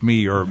flashed me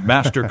your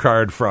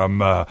MasterCard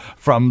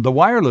from the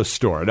wireless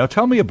store. Now,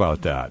 tell me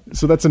about that.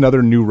 So that's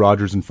another new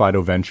Rogers and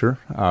Fido venture.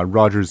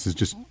 Rogers has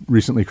just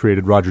recently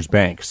created Rogers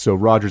Bank. So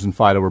Rogers and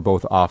Fido are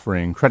both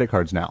offering credit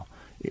cards now.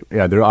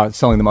 Yeah, they're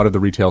selling them out of the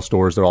retail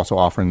stores. They're also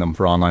offering them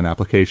for online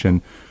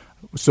application.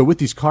 So with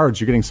these cards,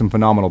 you're getting some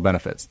phenomenal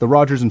benefits. The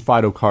Rogers and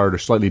Fido card are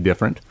slightly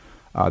different.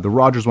 The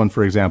Rogers one,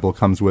 for example,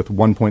 comes with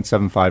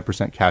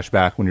 1.75% cash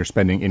back when you're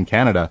spending in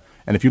Canada.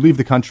 And if you leave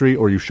the country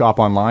or you shop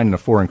online in a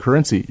foreign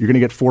currency, you're going to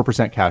get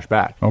 4% cash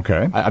back.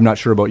 Okay. I'm not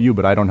sure about you,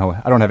 but I don't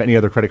have any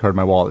other credit card in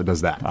my wallet that does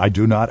that. I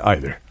do not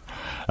either.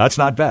 That's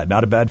not bad.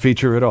 Not a bad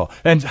feature at all.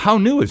 And how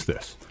new is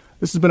this?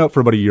 This has been out for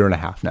about a year and a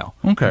half now.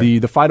 Okay.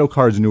 The Fido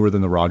card's newer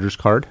than the Rogers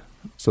card.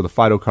 So the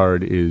Fido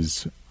card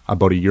is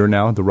about a year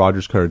now. The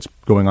Rogers card's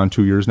going on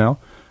 2 years now.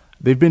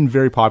 They've been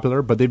very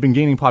popular, but they've been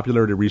gaining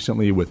popularity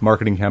recently with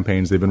marketing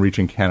campaigns. They've been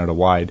reaching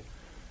Canada-wide.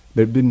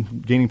 They've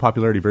been gaining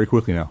popularity very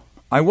quickly now.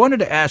 I wanted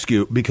to ask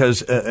you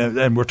because,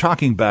 and we're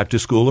talking back to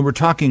school, and we're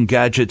talking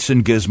gadgets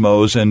and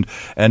gizmos, and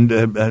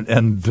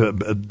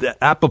the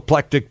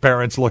apoplectic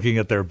parents looking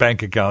at their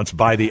bank accounts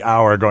by the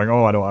hour, going,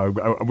 "Oh, I don't,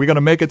 are we going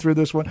to make it through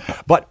this one?"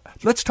 But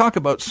let's talk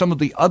about some of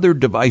the other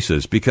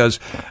devices, because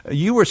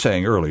you were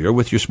saying earlier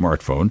with your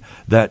smartphone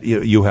that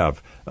you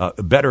have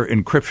better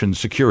encryption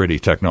security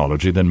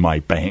technology than my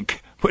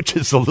bank, which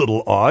is a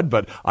little odd,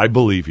 but I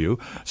believe you.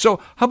 So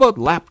how about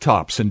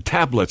laptops and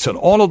tablets and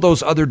all of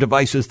those other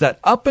devices that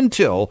up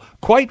until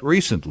quite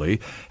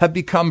recently have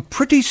become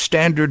pretty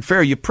standard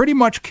fare? You pretty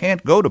much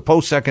can't go to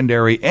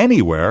post-secondary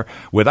anywhere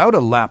without a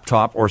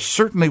laptop or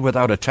certainly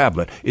without a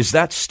tablet. Is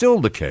that still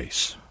the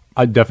case?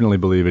 I definitely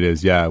believe it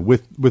is, yeah.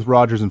 With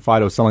Rogers and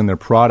Fido selling their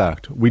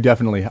product, we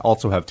definitely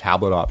also have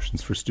tablet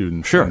options for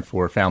students and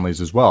for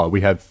families as well. We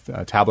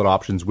have tablet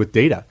options with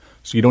data.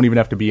 So you don't even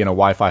have to be in a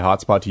Wi-Fi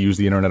hotspot to use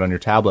the internet on your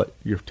tablet.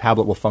 Your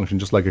tablet will function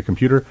just like a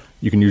computer.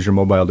 You can use your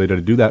mobile data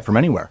to do that from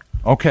anywhere.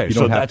 Okay,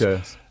 so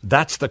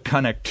that's the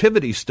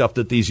connectivity stuff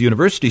that these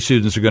university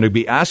students are going to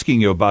be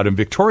asking you about in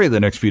Victoria the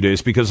next few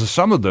days, because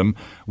some of them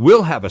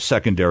will have a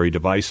secondary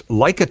device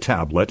like a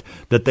tablet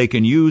that they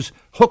can use,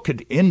 hook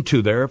it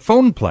into their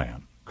phone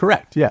plan.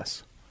 Correct,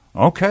 yes.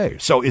 Okay,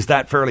 so is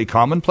that fairly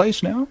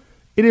commonplace now?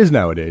 It is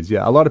nowadays,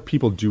 yeah. A lot of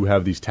people do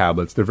have these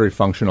tablets. They're very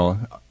functional.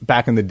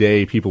 Back in the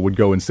day, people would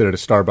go and sit at a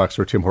Starbucks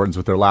or Tim Hortons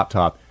with their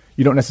laptop.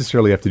 You don't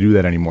necessarily have to do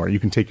that anymore. You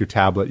can take your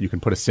tablet, you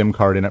can put a SIM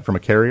card in it from a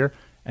carrier,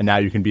 and now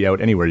you can be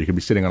out anywhere. You can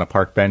be sitting on a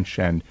park bench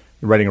and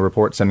writing a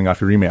report, sending off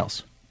your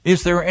emails.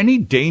 Is there any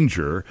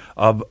danger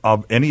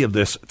of any of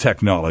this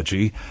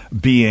technology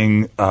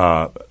being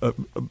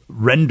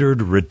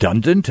rendered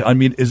redundant? I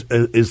mean,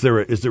 is there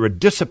a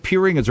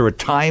disappearing? Is there a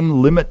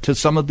time limit to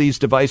some of these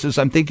devices?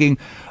 I'm thinking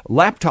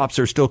laptops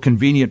are still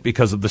convenient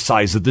because of the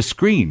size of the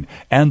screen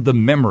and the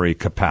memory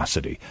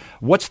capacity.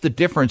 What's the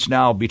difference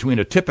now between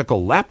a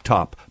typical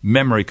laptop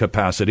memory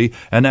capacity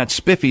and that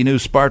spiffy new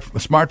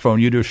smartphone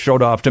you just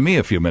showed off to me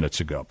a few minutes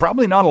ago?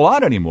 Probably not a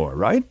lot anymore,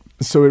 right?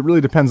 So it really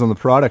depends on the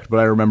product, but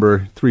I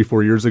remember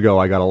 3-4 years ago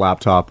I got a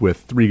laptop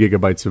with 3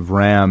 gigabytes of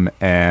RAM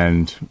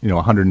and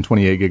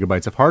 128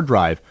 gigabytes of hard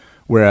drive,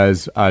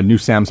 whereas a new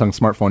Samsung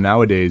smartphone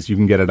nowadays, you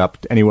can get it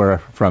up to anywhere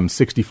from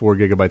 64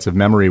 gigabytes of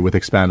memory with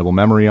expandable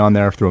memory on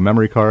there through a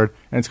memory card,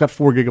 and it's got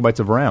 4 gigabytes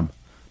of RAM.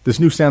 This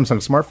new Samsung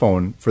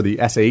smartphone for the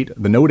S8,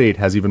 the Note 8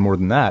 has even more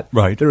than that.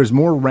 Right. There is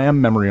more RAM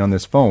memory on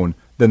this phone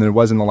than there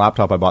was in the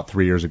laptop I bought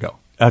 3 years ago.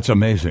 That's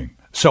amazing.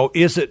 So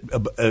is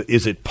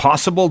it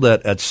possible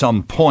that at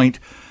some point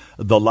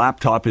the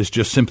laptop is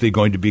just simply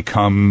going to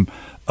become,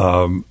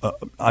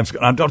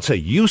 I don't say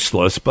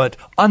useless, but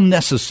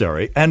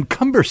unnecessary and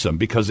cumbersome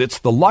because it's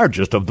the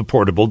largest of the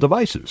portable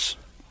devices?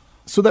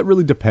 So that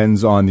really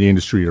depends on the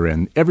industry you're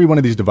in. Every one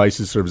of these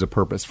devices serves a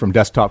purpose, from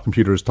desktop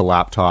computers to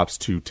laptops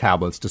to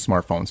tablets to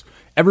smartphones.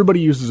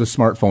 Everybody uses a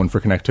smartphone for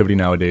connectivity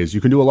nowadays.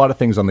 You can do a lot of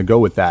things on the go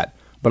with that.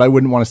 But I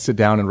wouldn't want to sit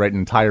down and write an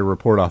entire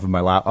report off of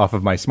my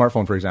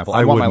smartphone, for example.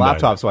 I want my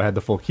laptop so I had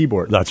the full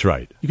keyboard. That's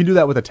right. You can do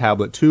that with a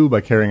tablet, too, by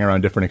carrying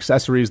around different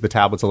accessories. The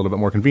tablet's a little bit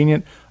more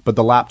convenient, but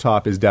the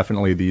laptop is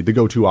definitely the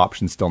go-to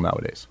option still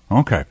nowadays.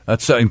 Okay.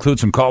 Let's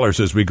include some callers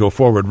as we go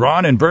forward.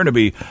 Ron in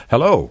Burnaby,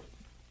 hello.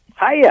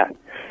 Hiya.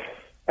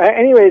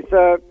 Anyways,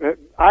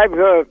 I'm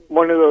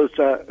one of those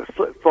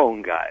flip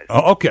phone guys.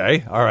 Oh,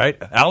 okay. All right.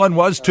 Alan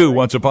was, too,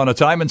 once upon a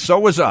time, and so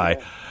was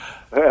I.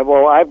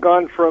 Well, I've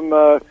gone from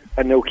a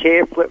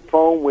Nokia flip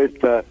phone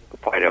with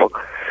Fido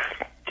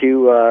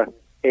to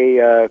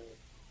a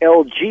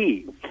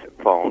LG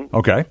flip phone.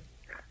 Okay.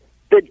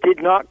 That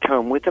did not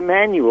come with a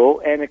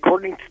manual, and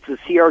according to the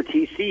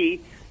CRTC,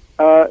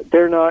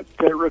 they're not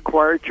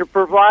required to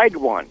provide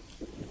one.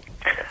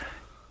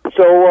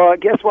 So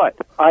guess what?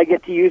 I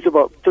get to use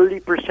about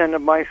 30%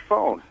 of my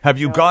phone. Have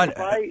you gone?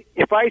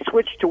 If I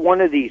switch to one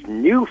of these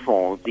new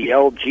phones, the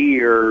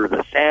LG or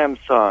the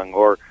Samsung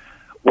or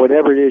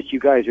whatever it is you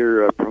guys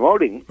are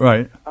promoting,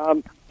 right?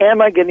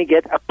 Am I going to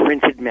get a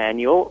printed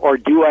manual, or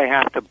do I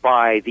have to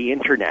buy the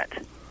internet?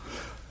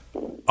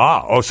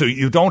 So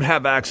you don't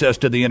have access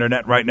to the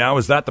internet right now?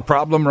 Is that the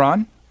problem,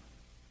 Ron?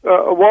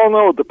 Well,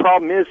 no. The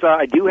problem is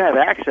I do have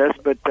access,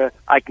 but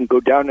I can go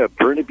down to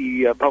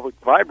Burnaby Public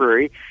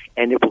Library,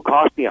 and it will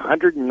cost me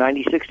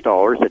 $196,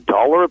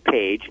 $1 a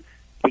page,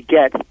 to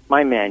get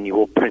my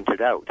manual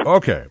printed out.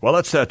 Okay. Well,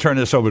 let's turn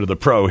this over to the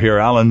pro here.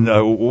 Alan,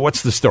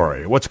 what's the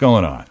story? What's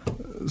going on?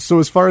 So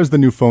as far as the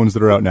new phones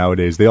that are out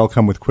nowadays, they all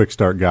come with quick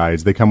start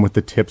guides. They come with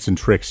the tips and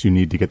tricks you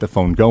need to get the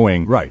phone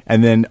going. Right.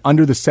 And then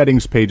under the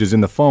settings pages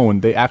in the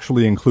phone, they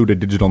actually include a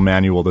digital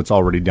manual that's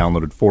already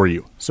downloaded for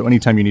you. So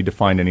anytime you need to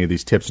find any of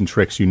these tips and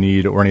tricks you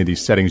need or any of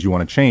these settings you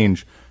want to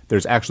change,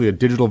 there's actually a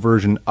digital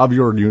version of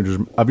your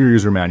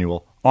user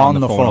manual on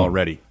the phone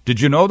already.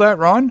 Did you know that,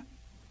 Ron?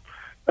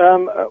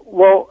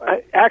 Well,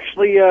 I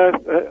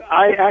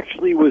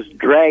actually was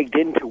dragged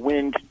into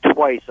Wind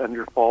twice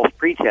under false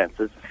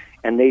pretenses,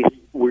 and they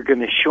were going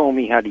to show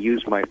me how to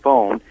use my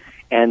phone,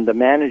 and the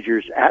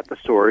managers at the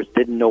stores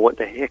didn't know what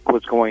the heck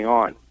was going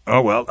on.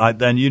 Oh, well,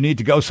 then you need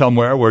to go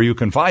somewhere where you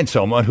can find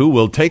someone who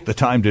will take the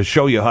time to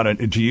show you how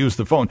to use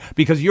the phone.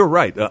 Because you're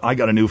right. I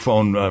got a new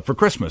phone for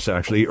Christmas,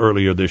 actually,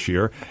 earlier this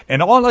year.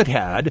 And all it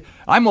had,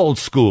 I'm old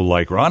school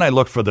like Ron. I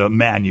look for the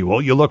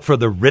manual. You look for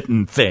the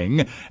written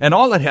thing. And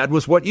all it had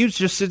was what you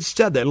just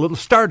said, that little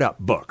startup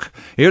book.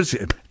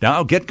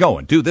 Now get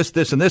going. Do this,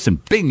 this, and this,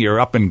 and bing, you're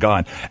up and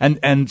gone.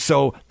 And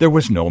so there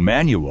was no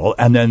manual.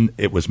 And then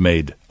it was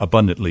made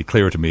abundantly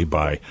clear to me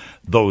by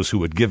those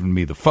who had given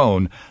me the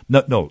phone.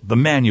 No, the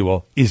manual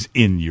is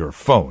in your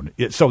phone.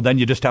 So then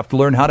you just have to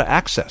learn how to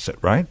access it,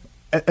 right?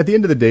 At the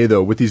end of the day,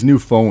 though, with these new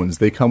phones,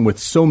 they come with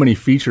so many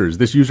features.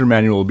 This user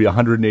manual will be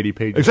 180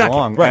 pages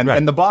long. Right,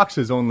 and the box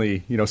is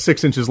only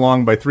 6 inches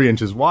long by 3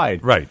 inches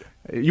wide. Right.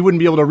 You wouldn't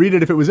be able to read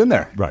it if it was in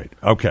there. Right.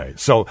 Okay.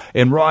 So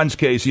in Ron's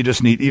case, you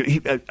just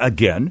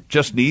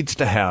needs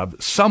to have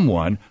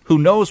someone who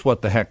knows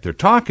what the heck they're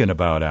talking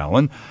about,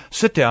 Alan,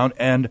 sit down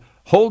and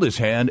hold his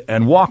hand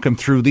and walk him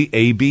through the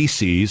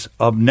ABCs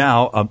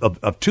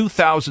of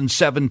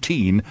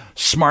 2017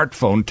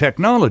 smartphone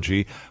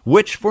technology,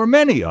 which for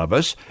many of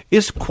us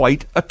is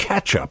quite a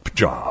catch-up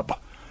job.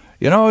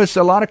 It's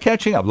a lot of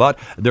catching up.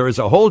 There is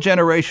a whole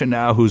generation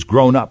now who's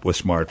grown up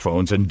with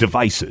smartphones and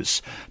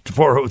devices.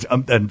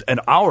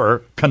 And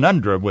our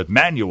conundrum with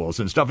manuals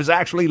and stuff is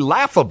actually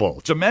laughable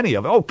to many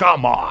of them. Oh,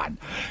 come on.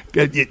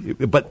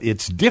 But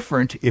it's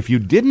different if you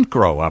didn't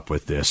grow up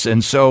with this.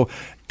 And so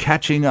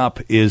catching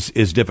up is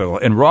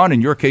difficult. And Ron,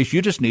 in your case,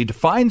 you just need to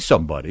find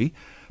somebody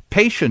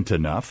patient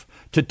enough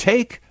to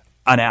take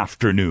an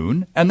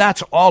afternoon, and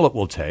that's all it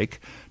will take,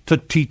 to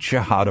teach you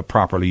how to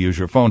properly use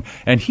your phone.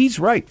 And he's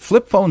right.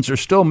 Flip phones are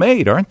still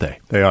made, aren't they?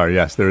 They are,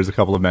 yes. There is a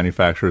couple of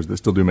manufacturers that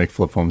still do make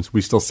flip phones.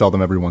 We still sell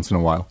them every once in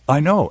a while. I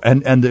know.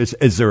 And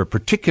is there a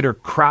particular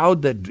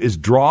crowd that is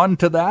drawn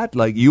to that,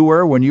 like you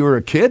were when you were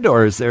a kid?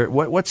 Or is there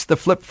what's the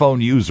flip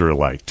phone user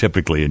like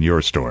typically in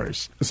your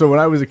stores? So when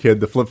I was a kid,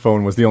 the flip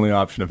phone was the only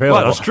option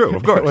available. Well, that's true,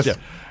 of course.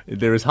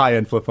 There is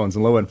high-end flip phones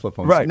and low-end flip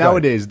phones. Right.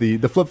 Nowadays, the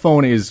flip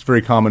phone is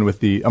very common with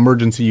the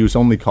emergency use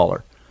only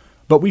caller.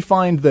 But we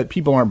find that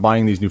people aren't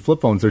buying these new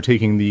flip phones. They're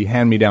taking the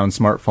hand-me-down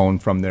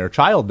smartphone from their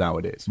child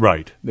nowadays.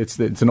 Right. It's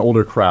an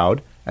older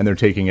crowd, and they're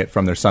taking it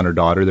from their son or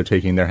daughter. They're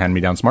taking their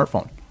hand-me-down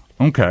smartphone.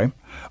 Okay.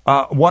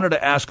 Wanted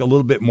to ask a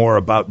little bit more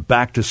about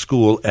back to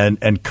school and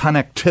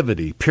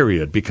connectivity,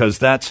 period, because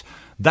that's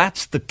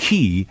the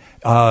key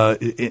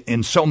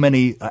in so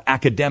many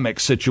academic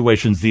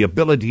situations, the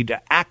ability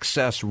to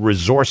access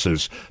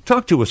resources.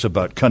 Talk to us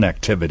about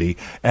connectivity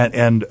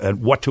and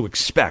what to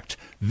expect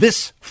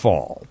this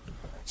fall.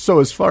 So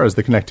as far as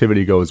the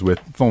connectivity goes with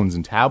phones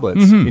and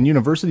tablets, in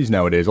universities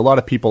nowadays, a lot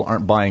of people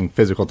aren't buying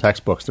physical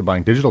textbooks. They're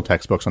buying digital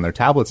textbooks on their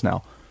tablets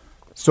now.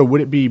 So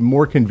would it be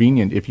more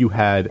convenient if you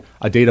had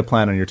a data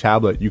plan on your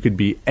tablet? You could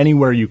be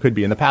anywhere you could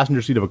be, in the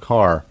passenger seat of a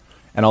car,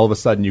 and all of a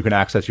sudden you can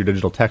access your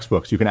digital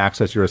textbooks. You can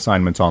access your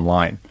assignments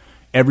online.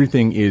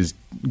 Everything is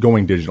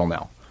going digital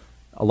now.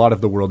 A lot of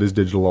the world is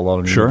digital. A lot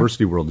of the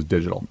university world is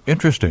digital.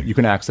 Interesting. You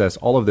can access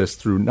all of this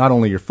through not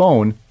only your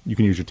phone, you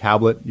can use your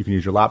tablet, you can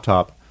use your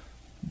laptop.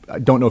 I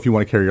don't know if you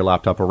want to carry your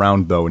laptop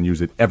around, though, and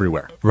use it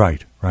everywhere.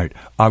 Right.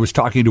 I was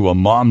talking to a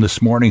mom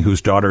this morning whose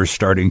daughter is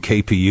starting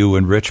KPU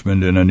in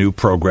Richmond in a new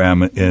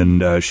program,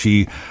 and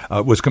she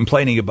was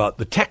complaining about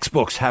the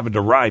textbooks haven't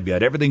arrived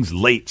yet. Everything's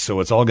late, so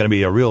it's all going to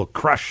be a real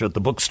crush at the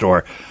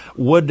bookstore.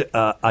 Would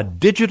a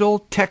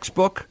digital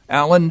textbook,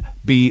 Alan,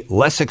 be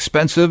less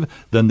expensive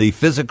than the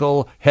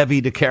physical,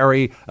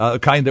 heavy-to-carry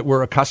kind that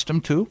we're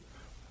accustomed to?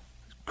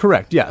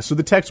 Correct, yeah. So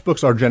the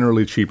textbooks are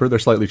generally cheaper. They're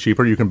slightly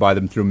cheaper. You can buy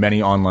them through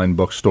many online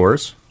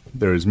bookstores.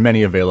 There's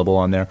many available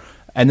on there.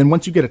 And then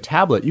once you get a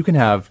tablet, you can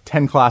have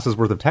 10 classes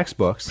worth of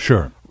textbooks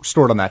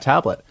stored on that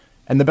tablet.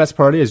 And the best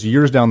part is,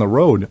 years down the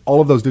road, all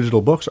of those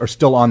digital books are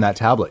still on that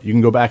tablet. You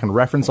can go back and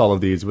reference all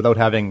of these without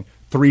having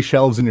 3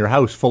 shelves in your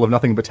house full of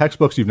nothing but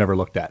textbooks you've never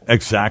looked at.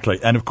 Exactly.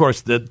 And, of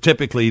course,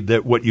 typically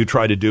what you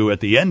try to do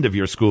at the end of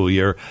your school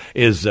year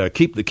is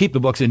keep the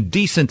books in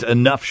decent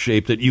enough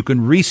shape that you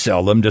can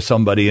resell them to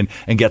somebody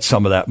and get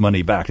some of that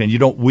money back. And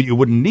you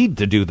wouldn't need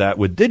to do that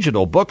with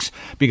digital books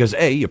because,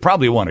 A, you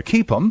probably want to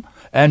keep them,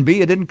 and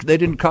B, they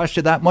didn't cost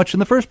you that much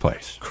in the first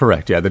place.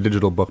 Correct, yeah. The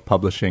digital book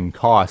publishing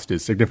cost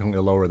is significantly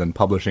lower than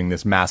publishing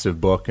this massive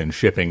book and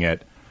shipping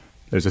it.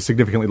 There's a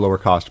significantly lower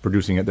cost to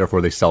producing it,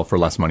 therefore they sell for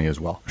less money as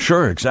well.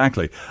 Sure,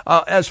 exactly.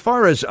 As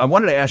far as, I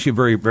wanted to ask you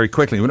very, very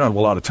quickly, we don't have a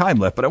lot of time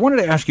left, but I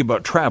wanted to ask you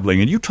about traveling,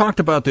 and you talked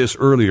about this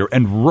earlier,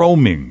 and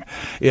roaming.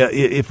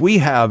 If we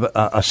have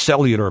a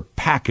cellular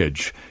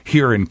package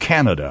here in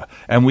Canada,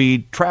 and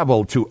we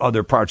travel to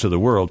other parts of the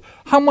world,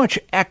 how much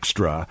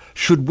extra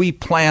should we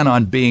plan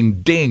on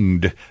being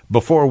dinged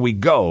before we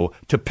go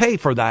to pay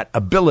for that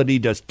ability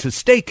to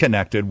stay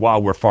connected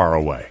while we're far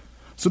away?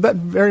 So that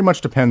very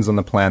much depends on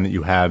the plan that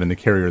you have and the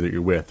carrier that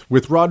you're with.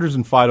 With Rogers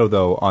and Fido,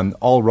 though, on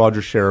all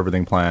Rogers Share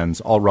Everything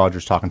plans, all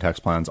Rogers Talk and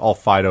Text plans, all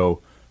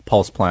Fido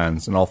Pulse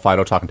plans, and all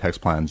Fido Talk and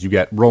Text plans, you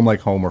get Roam Like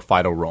Home or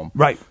Fido Roam.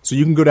 Right. So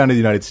you can go down to the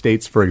United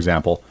States, for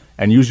example,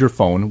 and use your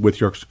phone with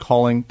your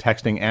calling,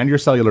 texting, and your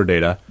cellular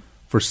data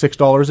for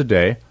 $6 a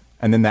day,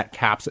 and then that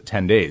caps at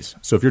 10 days.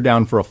 So if you're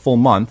down for a full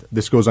month,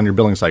 this goes on your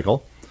billing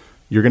cycle,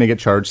 you're going to get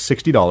charged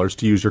 $60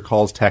 to use your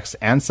calls, texts,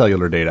 and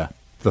cellular data,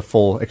 the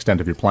full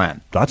extent of your plan.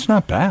 That's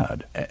not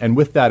bad. And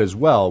with that as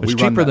well, it's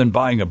cheaper than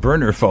buying a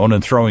burner phone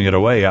and throwing it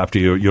away after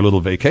your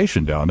little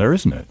vacation down there,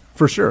 isn't it?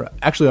 For sure.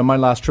 Actually, on my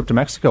last trip to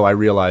Mexico, I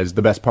realized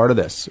the best part of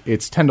this.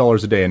 It's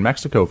 $10 a day in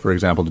Mexico, for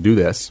example, to do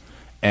this.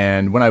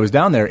 And when I was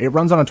down there, it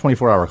runs on a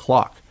 24-hour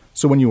clock.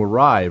 So when you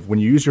arrive, when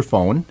you use your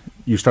phone,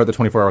 you start the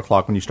 24-hour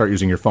clock when you start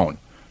using your phone.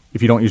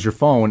 If you don't use your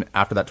phone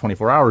after that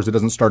 24 hours, it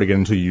doesn't start again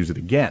until you use it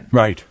again.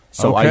 Right.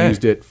 So I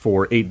used it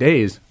for 8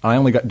 days, and I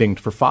only got dinged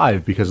for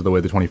 5 because of the way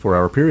the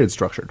 24-hour period is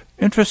structured.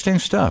 Interesting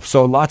stuff.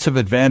 So lots of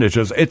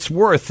advantages. It's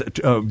worth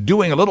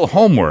doing a little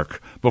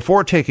homework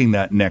before taking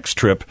that next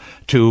trip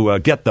to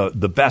get the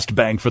best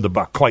bang for the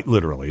buck, quite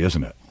literally,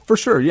 isn't it? For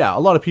sure, yeah. A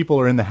lot of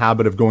people are in the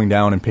habit of going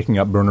down and picking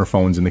up burner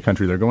phones in the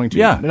country they're going to.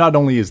 Yeah. Not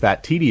only is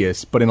that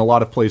tedious, but in a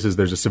lot of places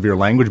there's a severe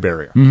language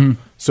barrier. Mm-hmm.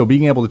 So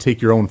being able to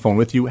take your own phone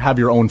with you, have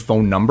your own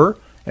phone number,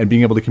 and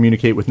being able to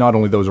communicate with not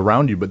only those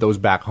around you, but those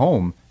back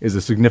home is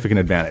a significant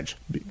advantage.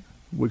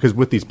 Because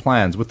with these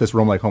plans, with this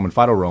Roam Like Home and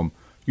Fido Roam,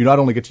 you not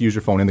only get to use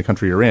your phone in the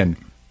country you're in,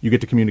 you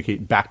get to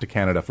communicate back to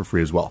Canada for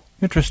free as well.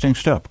 Interesting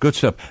stuff. Good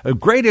stuff.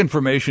 Great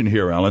information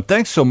here, Alan.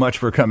 Thanks so much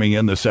for coming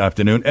in this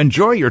afternoon.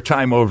 Enjoy your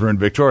time over in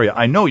Victoria.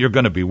 I know you're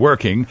going to be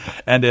working,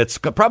 and it's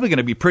probably going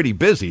to be pretty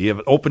busy.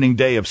 Opening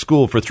day of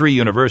school for 3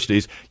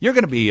 universities. You're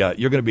going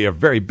to be a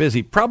very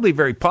busy, probably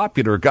very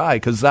popular guy,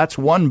 because that's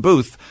one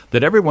booth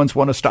that everyone's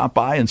want to stop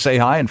by and say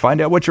hi and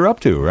find out what you're up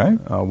to, right?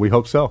 We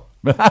hope so.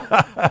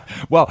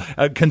 Well,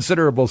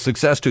 considerable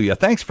success to you.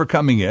 Thanks for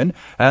coming in,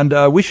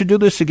 and we should do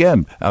this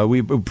again. We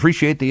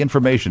appreciate the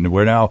information.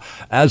 We're now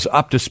as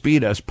up to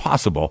speed as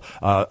possible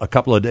a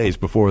couple of days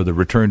before the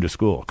return to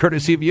school.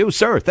 Courtesy of you,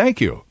 sir.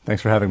 Thank you.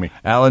 Thanks for having me.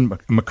 Alan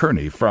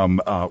McKerney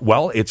from,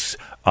 it's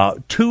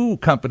two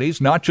companies,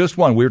 not just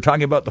one. We were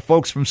talking about the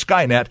folks from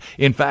Skynet.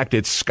 In fact,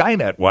 it's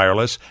Skynet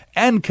Wireless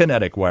and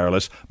Kinetic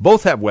Wireless.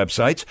 Both have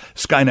websites,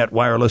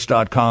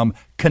 skynetwireless.com,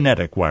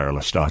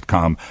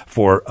 kineticwireless.com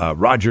for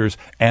Rogers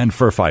and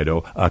for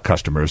Fido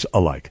customers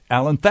alike.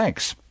 Alan,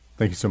 thanks.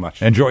 Thank you so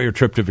much. Enjoy your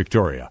trip to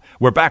Victoria.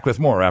 We're back with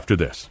more after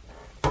this.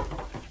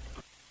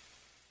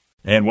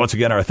 And once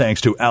again, our thanks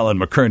to Alan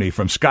McKerney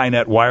from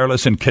Skynet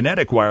Wireless and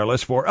Kinetic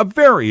Wireless for a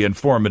very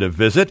informative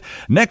visit.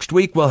 Next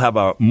week, we'll have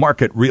a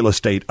market real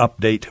estate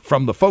update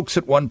from the folks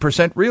at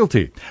 1%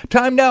 Realty.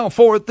 Time now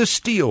for the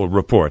Steele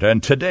Report.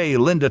 And today,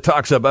 Linda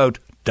talks about,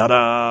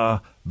 ta-da,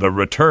 the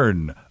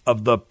return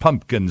of the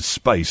pumpkin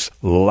spice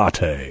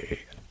latte.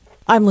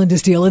 I'm Linda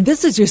Steele, and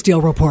this is your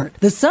Steele Report.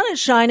 The sun is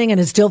shining and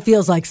it still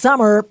feels like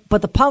summer,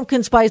 but the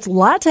pumpkin spice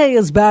latte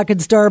is back at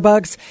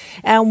Starbucks.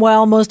 And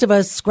while most of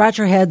us scratch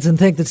our heads and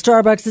think that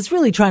Starbucks is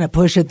really trying to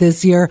push it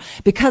this year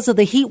because of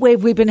the heat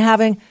wave we've been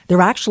having,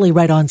 they're actually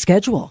right on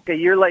schedule. A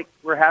year like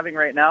we're having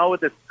right now with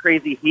this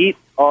crazy heat,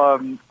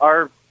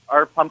 our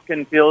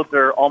pumpkin fields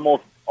are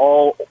almost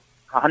all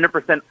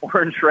 100%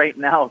 orange right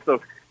now.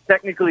 So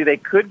technically, they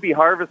could be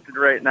harvested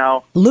right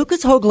now.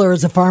 Lucas Hogler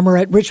is a farmer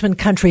at Richmond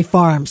Country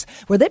Farms,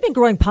 where they've been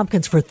growing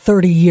pumpkins for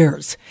 30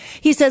 years.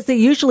 He says they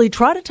usually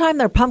try to time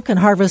their pumpkin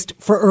harvest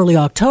for early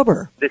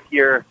October. This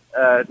year,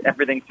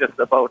 everything's just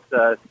about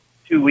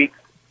 2 weeks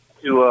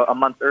to a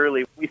month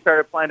early. We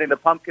started planting the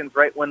pumpkins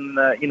right when,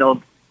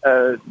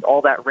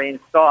 all that rain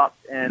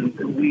stopped, and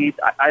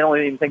I don't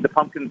even think the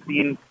pumpkin's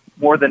seen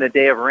more than a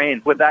day of rain.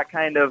 With that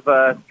kind of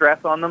stress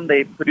on them,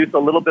 they produce a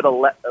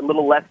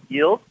little less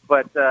yield,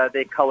 but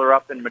they color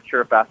up and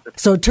mature faster.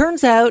 So it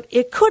turns out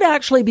it could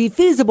actually be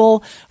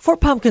feasible for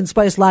pumpkin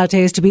spice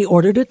lattes to be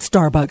ordered at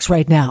Starbucks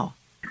right now.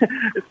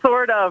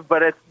 Sort of,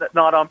 but it's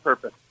not on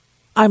purpose.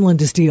 I'm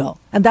Linda Steele,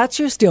 and that's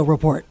your Steele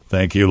Report.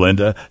 Thank you,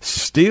 Linda.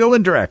 Steele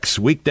and Drex,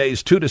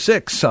 weekdays 2 to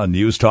 6 on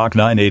News Talk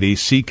 980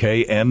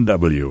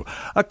 CKNW.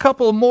 A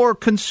couple more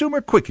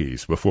consumer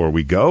quickies before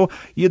we go.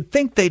 You'd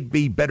think they'd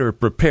be better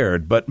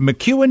prepared, but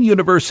MacEwan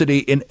University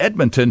in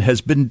Edmonton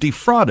has been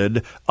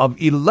defrauded of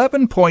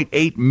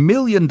 $11.8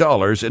 million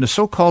in a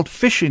so-called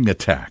phishing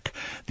attack.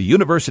 The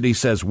university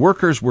says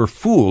workers were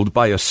fooled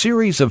by a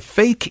series of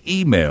fake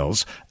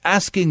emails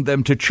asking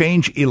them to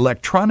change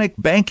electronic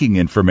banking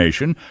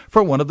information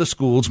for one of the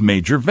school's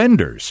major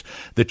vendors.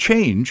 The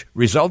change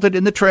resulted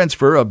in the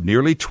transfer of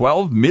nearly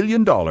 $12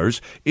 million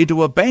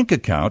into a bank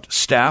account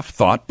staff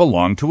thought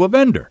belonged to a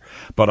vendor.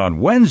 But on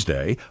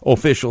Wednesday,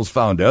 officials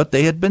found out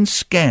they had been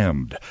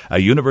scammed. A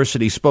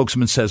university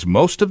spokesman says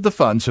most of the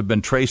funds have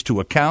been traced to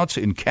accounts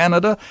in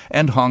Canada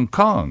and Hong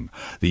Kong.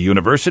 The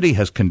university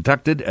has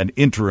conducted an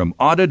interim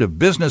audit of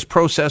business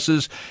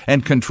processes,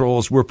 and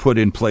controls were put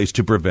in place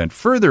to prevent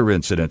further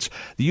incidents.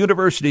 The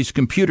university's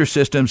computer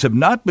systems have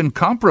not been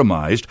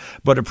compromised,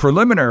 but a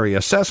preliminary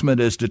assessment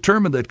has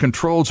determined that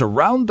controls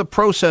around the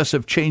process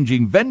of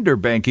changing vendor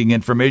banking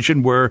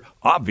information were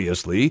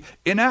obviously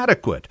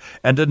inadequate,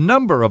 and a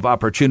number of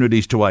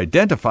opportunities to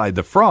identify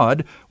the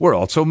fraud were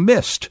also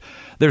missed.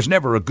 There's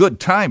never a good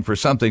time for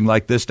something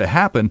like this to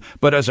happen,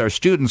 but as our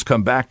students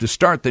come back to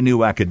start the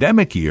new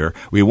academic year,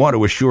 we want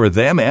to assure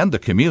them and the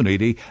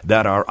community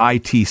that our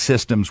IT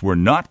systems were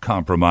not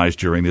compromised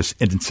during this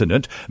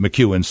incident.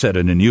 MacEwan said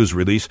in a news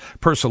release,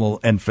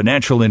 personal and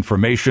financial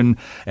information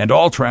and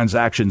all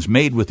transactions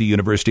made with the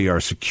university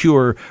are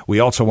secure. We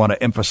also want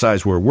to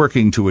emphasize we're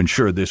working to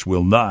ensure this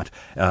will not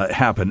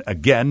happen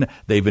again.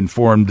 They've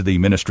informed the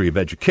Ministry of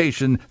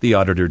Education, the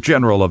Auditor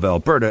General of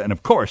Alberta, and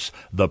of course,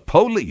 the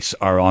police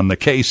are on the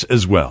case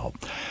as well.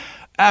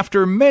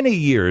 After many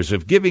years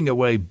of giving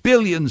away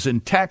billions in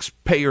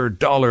taxpayer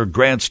dollar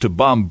grants to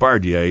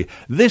Bombardier,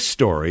 this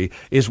story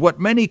is what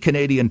many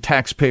Canadian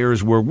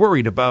taxpayers were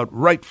worried about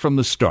right from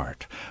the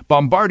start.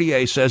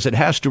 Bombardier says it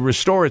has to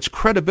restore its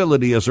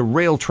credibility as a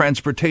rail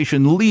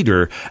transportation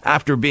leader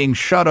after being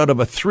shut out of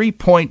a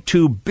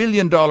 $3.2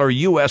 billion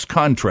U.S.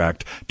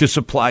 contract to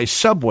supply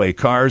subway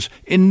cars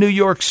in New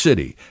York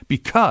City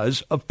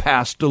because of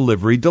past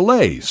delivery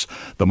delays.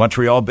 The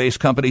Montreal-based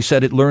company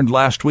said it learned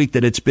last week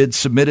that its bid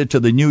submitted to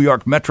the New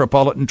York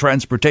Metropolitan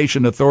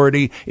Transportation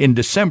Authority in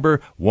December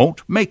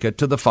won't make it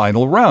to the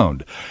final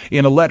round.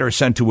 In a letter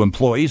sent to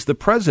employees, the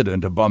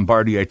president of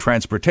Bombardier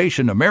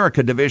Transportation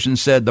America Division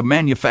said the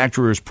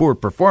manufacturer's poor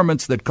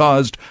performance that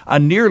caused a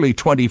nearly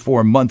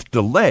 24-month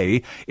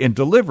delay in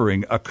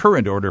delivering a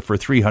current order for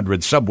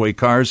 300 subway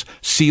cars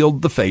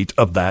sealed the fate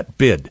of that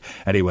bid.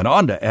 And he went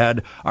on to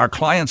add, our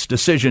client's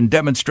decision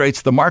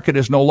demonstrates the market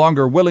is no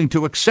longer willing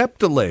to accept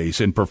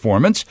delays in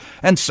performance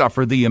and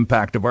suffer the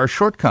impact of our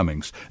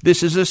shortcomings.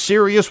 This is a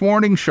serious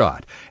warning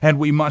shot, and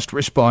we must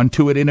respond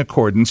to it in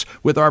accordance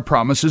with our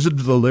promises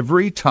of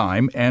delivery,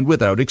 time, and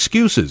without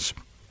excuses.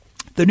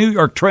 The New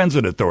York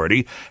Transit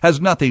Authority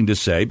has nothing to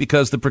say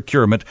because the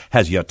procurement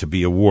has yet to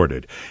be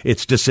awarded.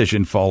 Its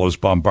decision follows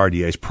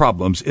Bombardier's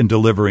problems in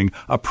delivering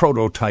a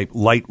prototype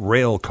light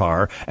rail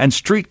car and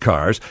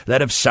streetcars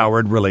that have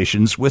soured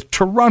relations with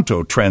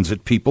Toronto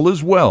transit people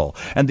as well.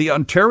 And the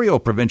Ontario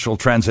Provincial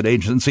Transit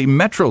Agency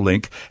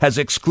Metrolink has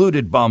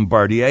excluded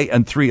Bombardier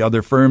and 3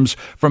 other firms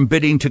from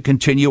bidding to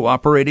continue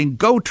operating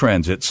GO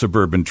Transit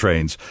suburban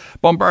trains.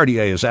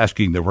 Bombardier is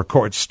asking the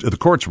courts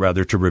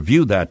to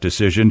review that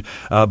decision,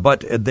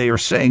 but they are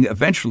saying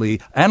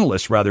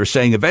analysts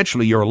saying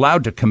eventually you're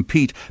allowed to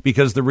compete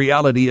because the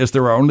reality is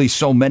there are only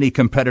so many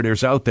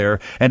competitors out there,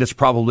 and it's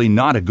probably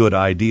not a good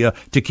idea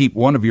to keep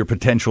one of your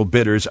potential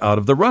bidders out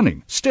of the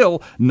running.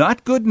 Still,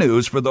 not good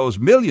news for those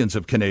millions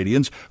of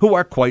Canadians who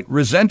are quite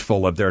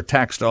resentful of their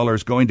tax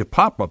dollars going to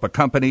pop up a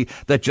company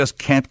that just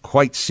can't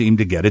quite seem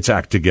to get its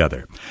act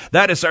together.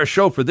 That is our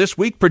show for this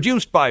week,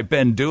 produced by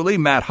Ben Dooley.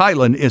 Matt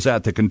Hyland is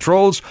at the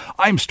controls.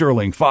 I'm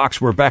Sterling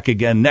Fox. We're back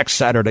again next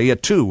Saturday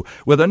at 2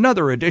 with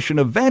another edition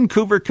of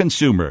Vancouver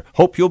Consumer.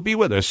 Hope you'll be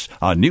with us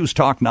on News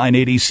Talk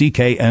 980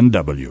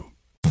 CKNW.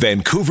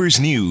 Vancouver's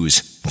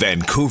News,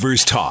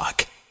 Vancouver's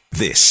Talk.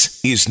 This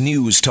is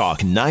News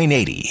Talk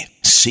 980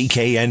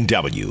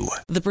 CKNW.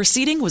 The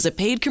proceeding was a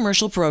paid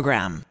commercial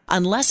program.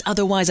 Unless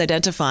otherwise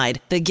identified,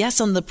 the guests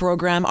on the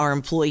program are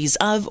employees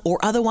of or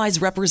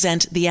otherwise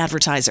represent the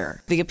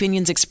advertiser. The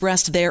opinions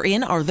expressed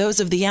therein are those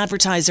of the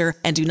advertiser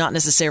and do not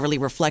necessarily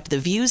reflect the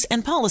views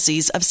and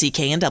policies of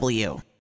CKNW.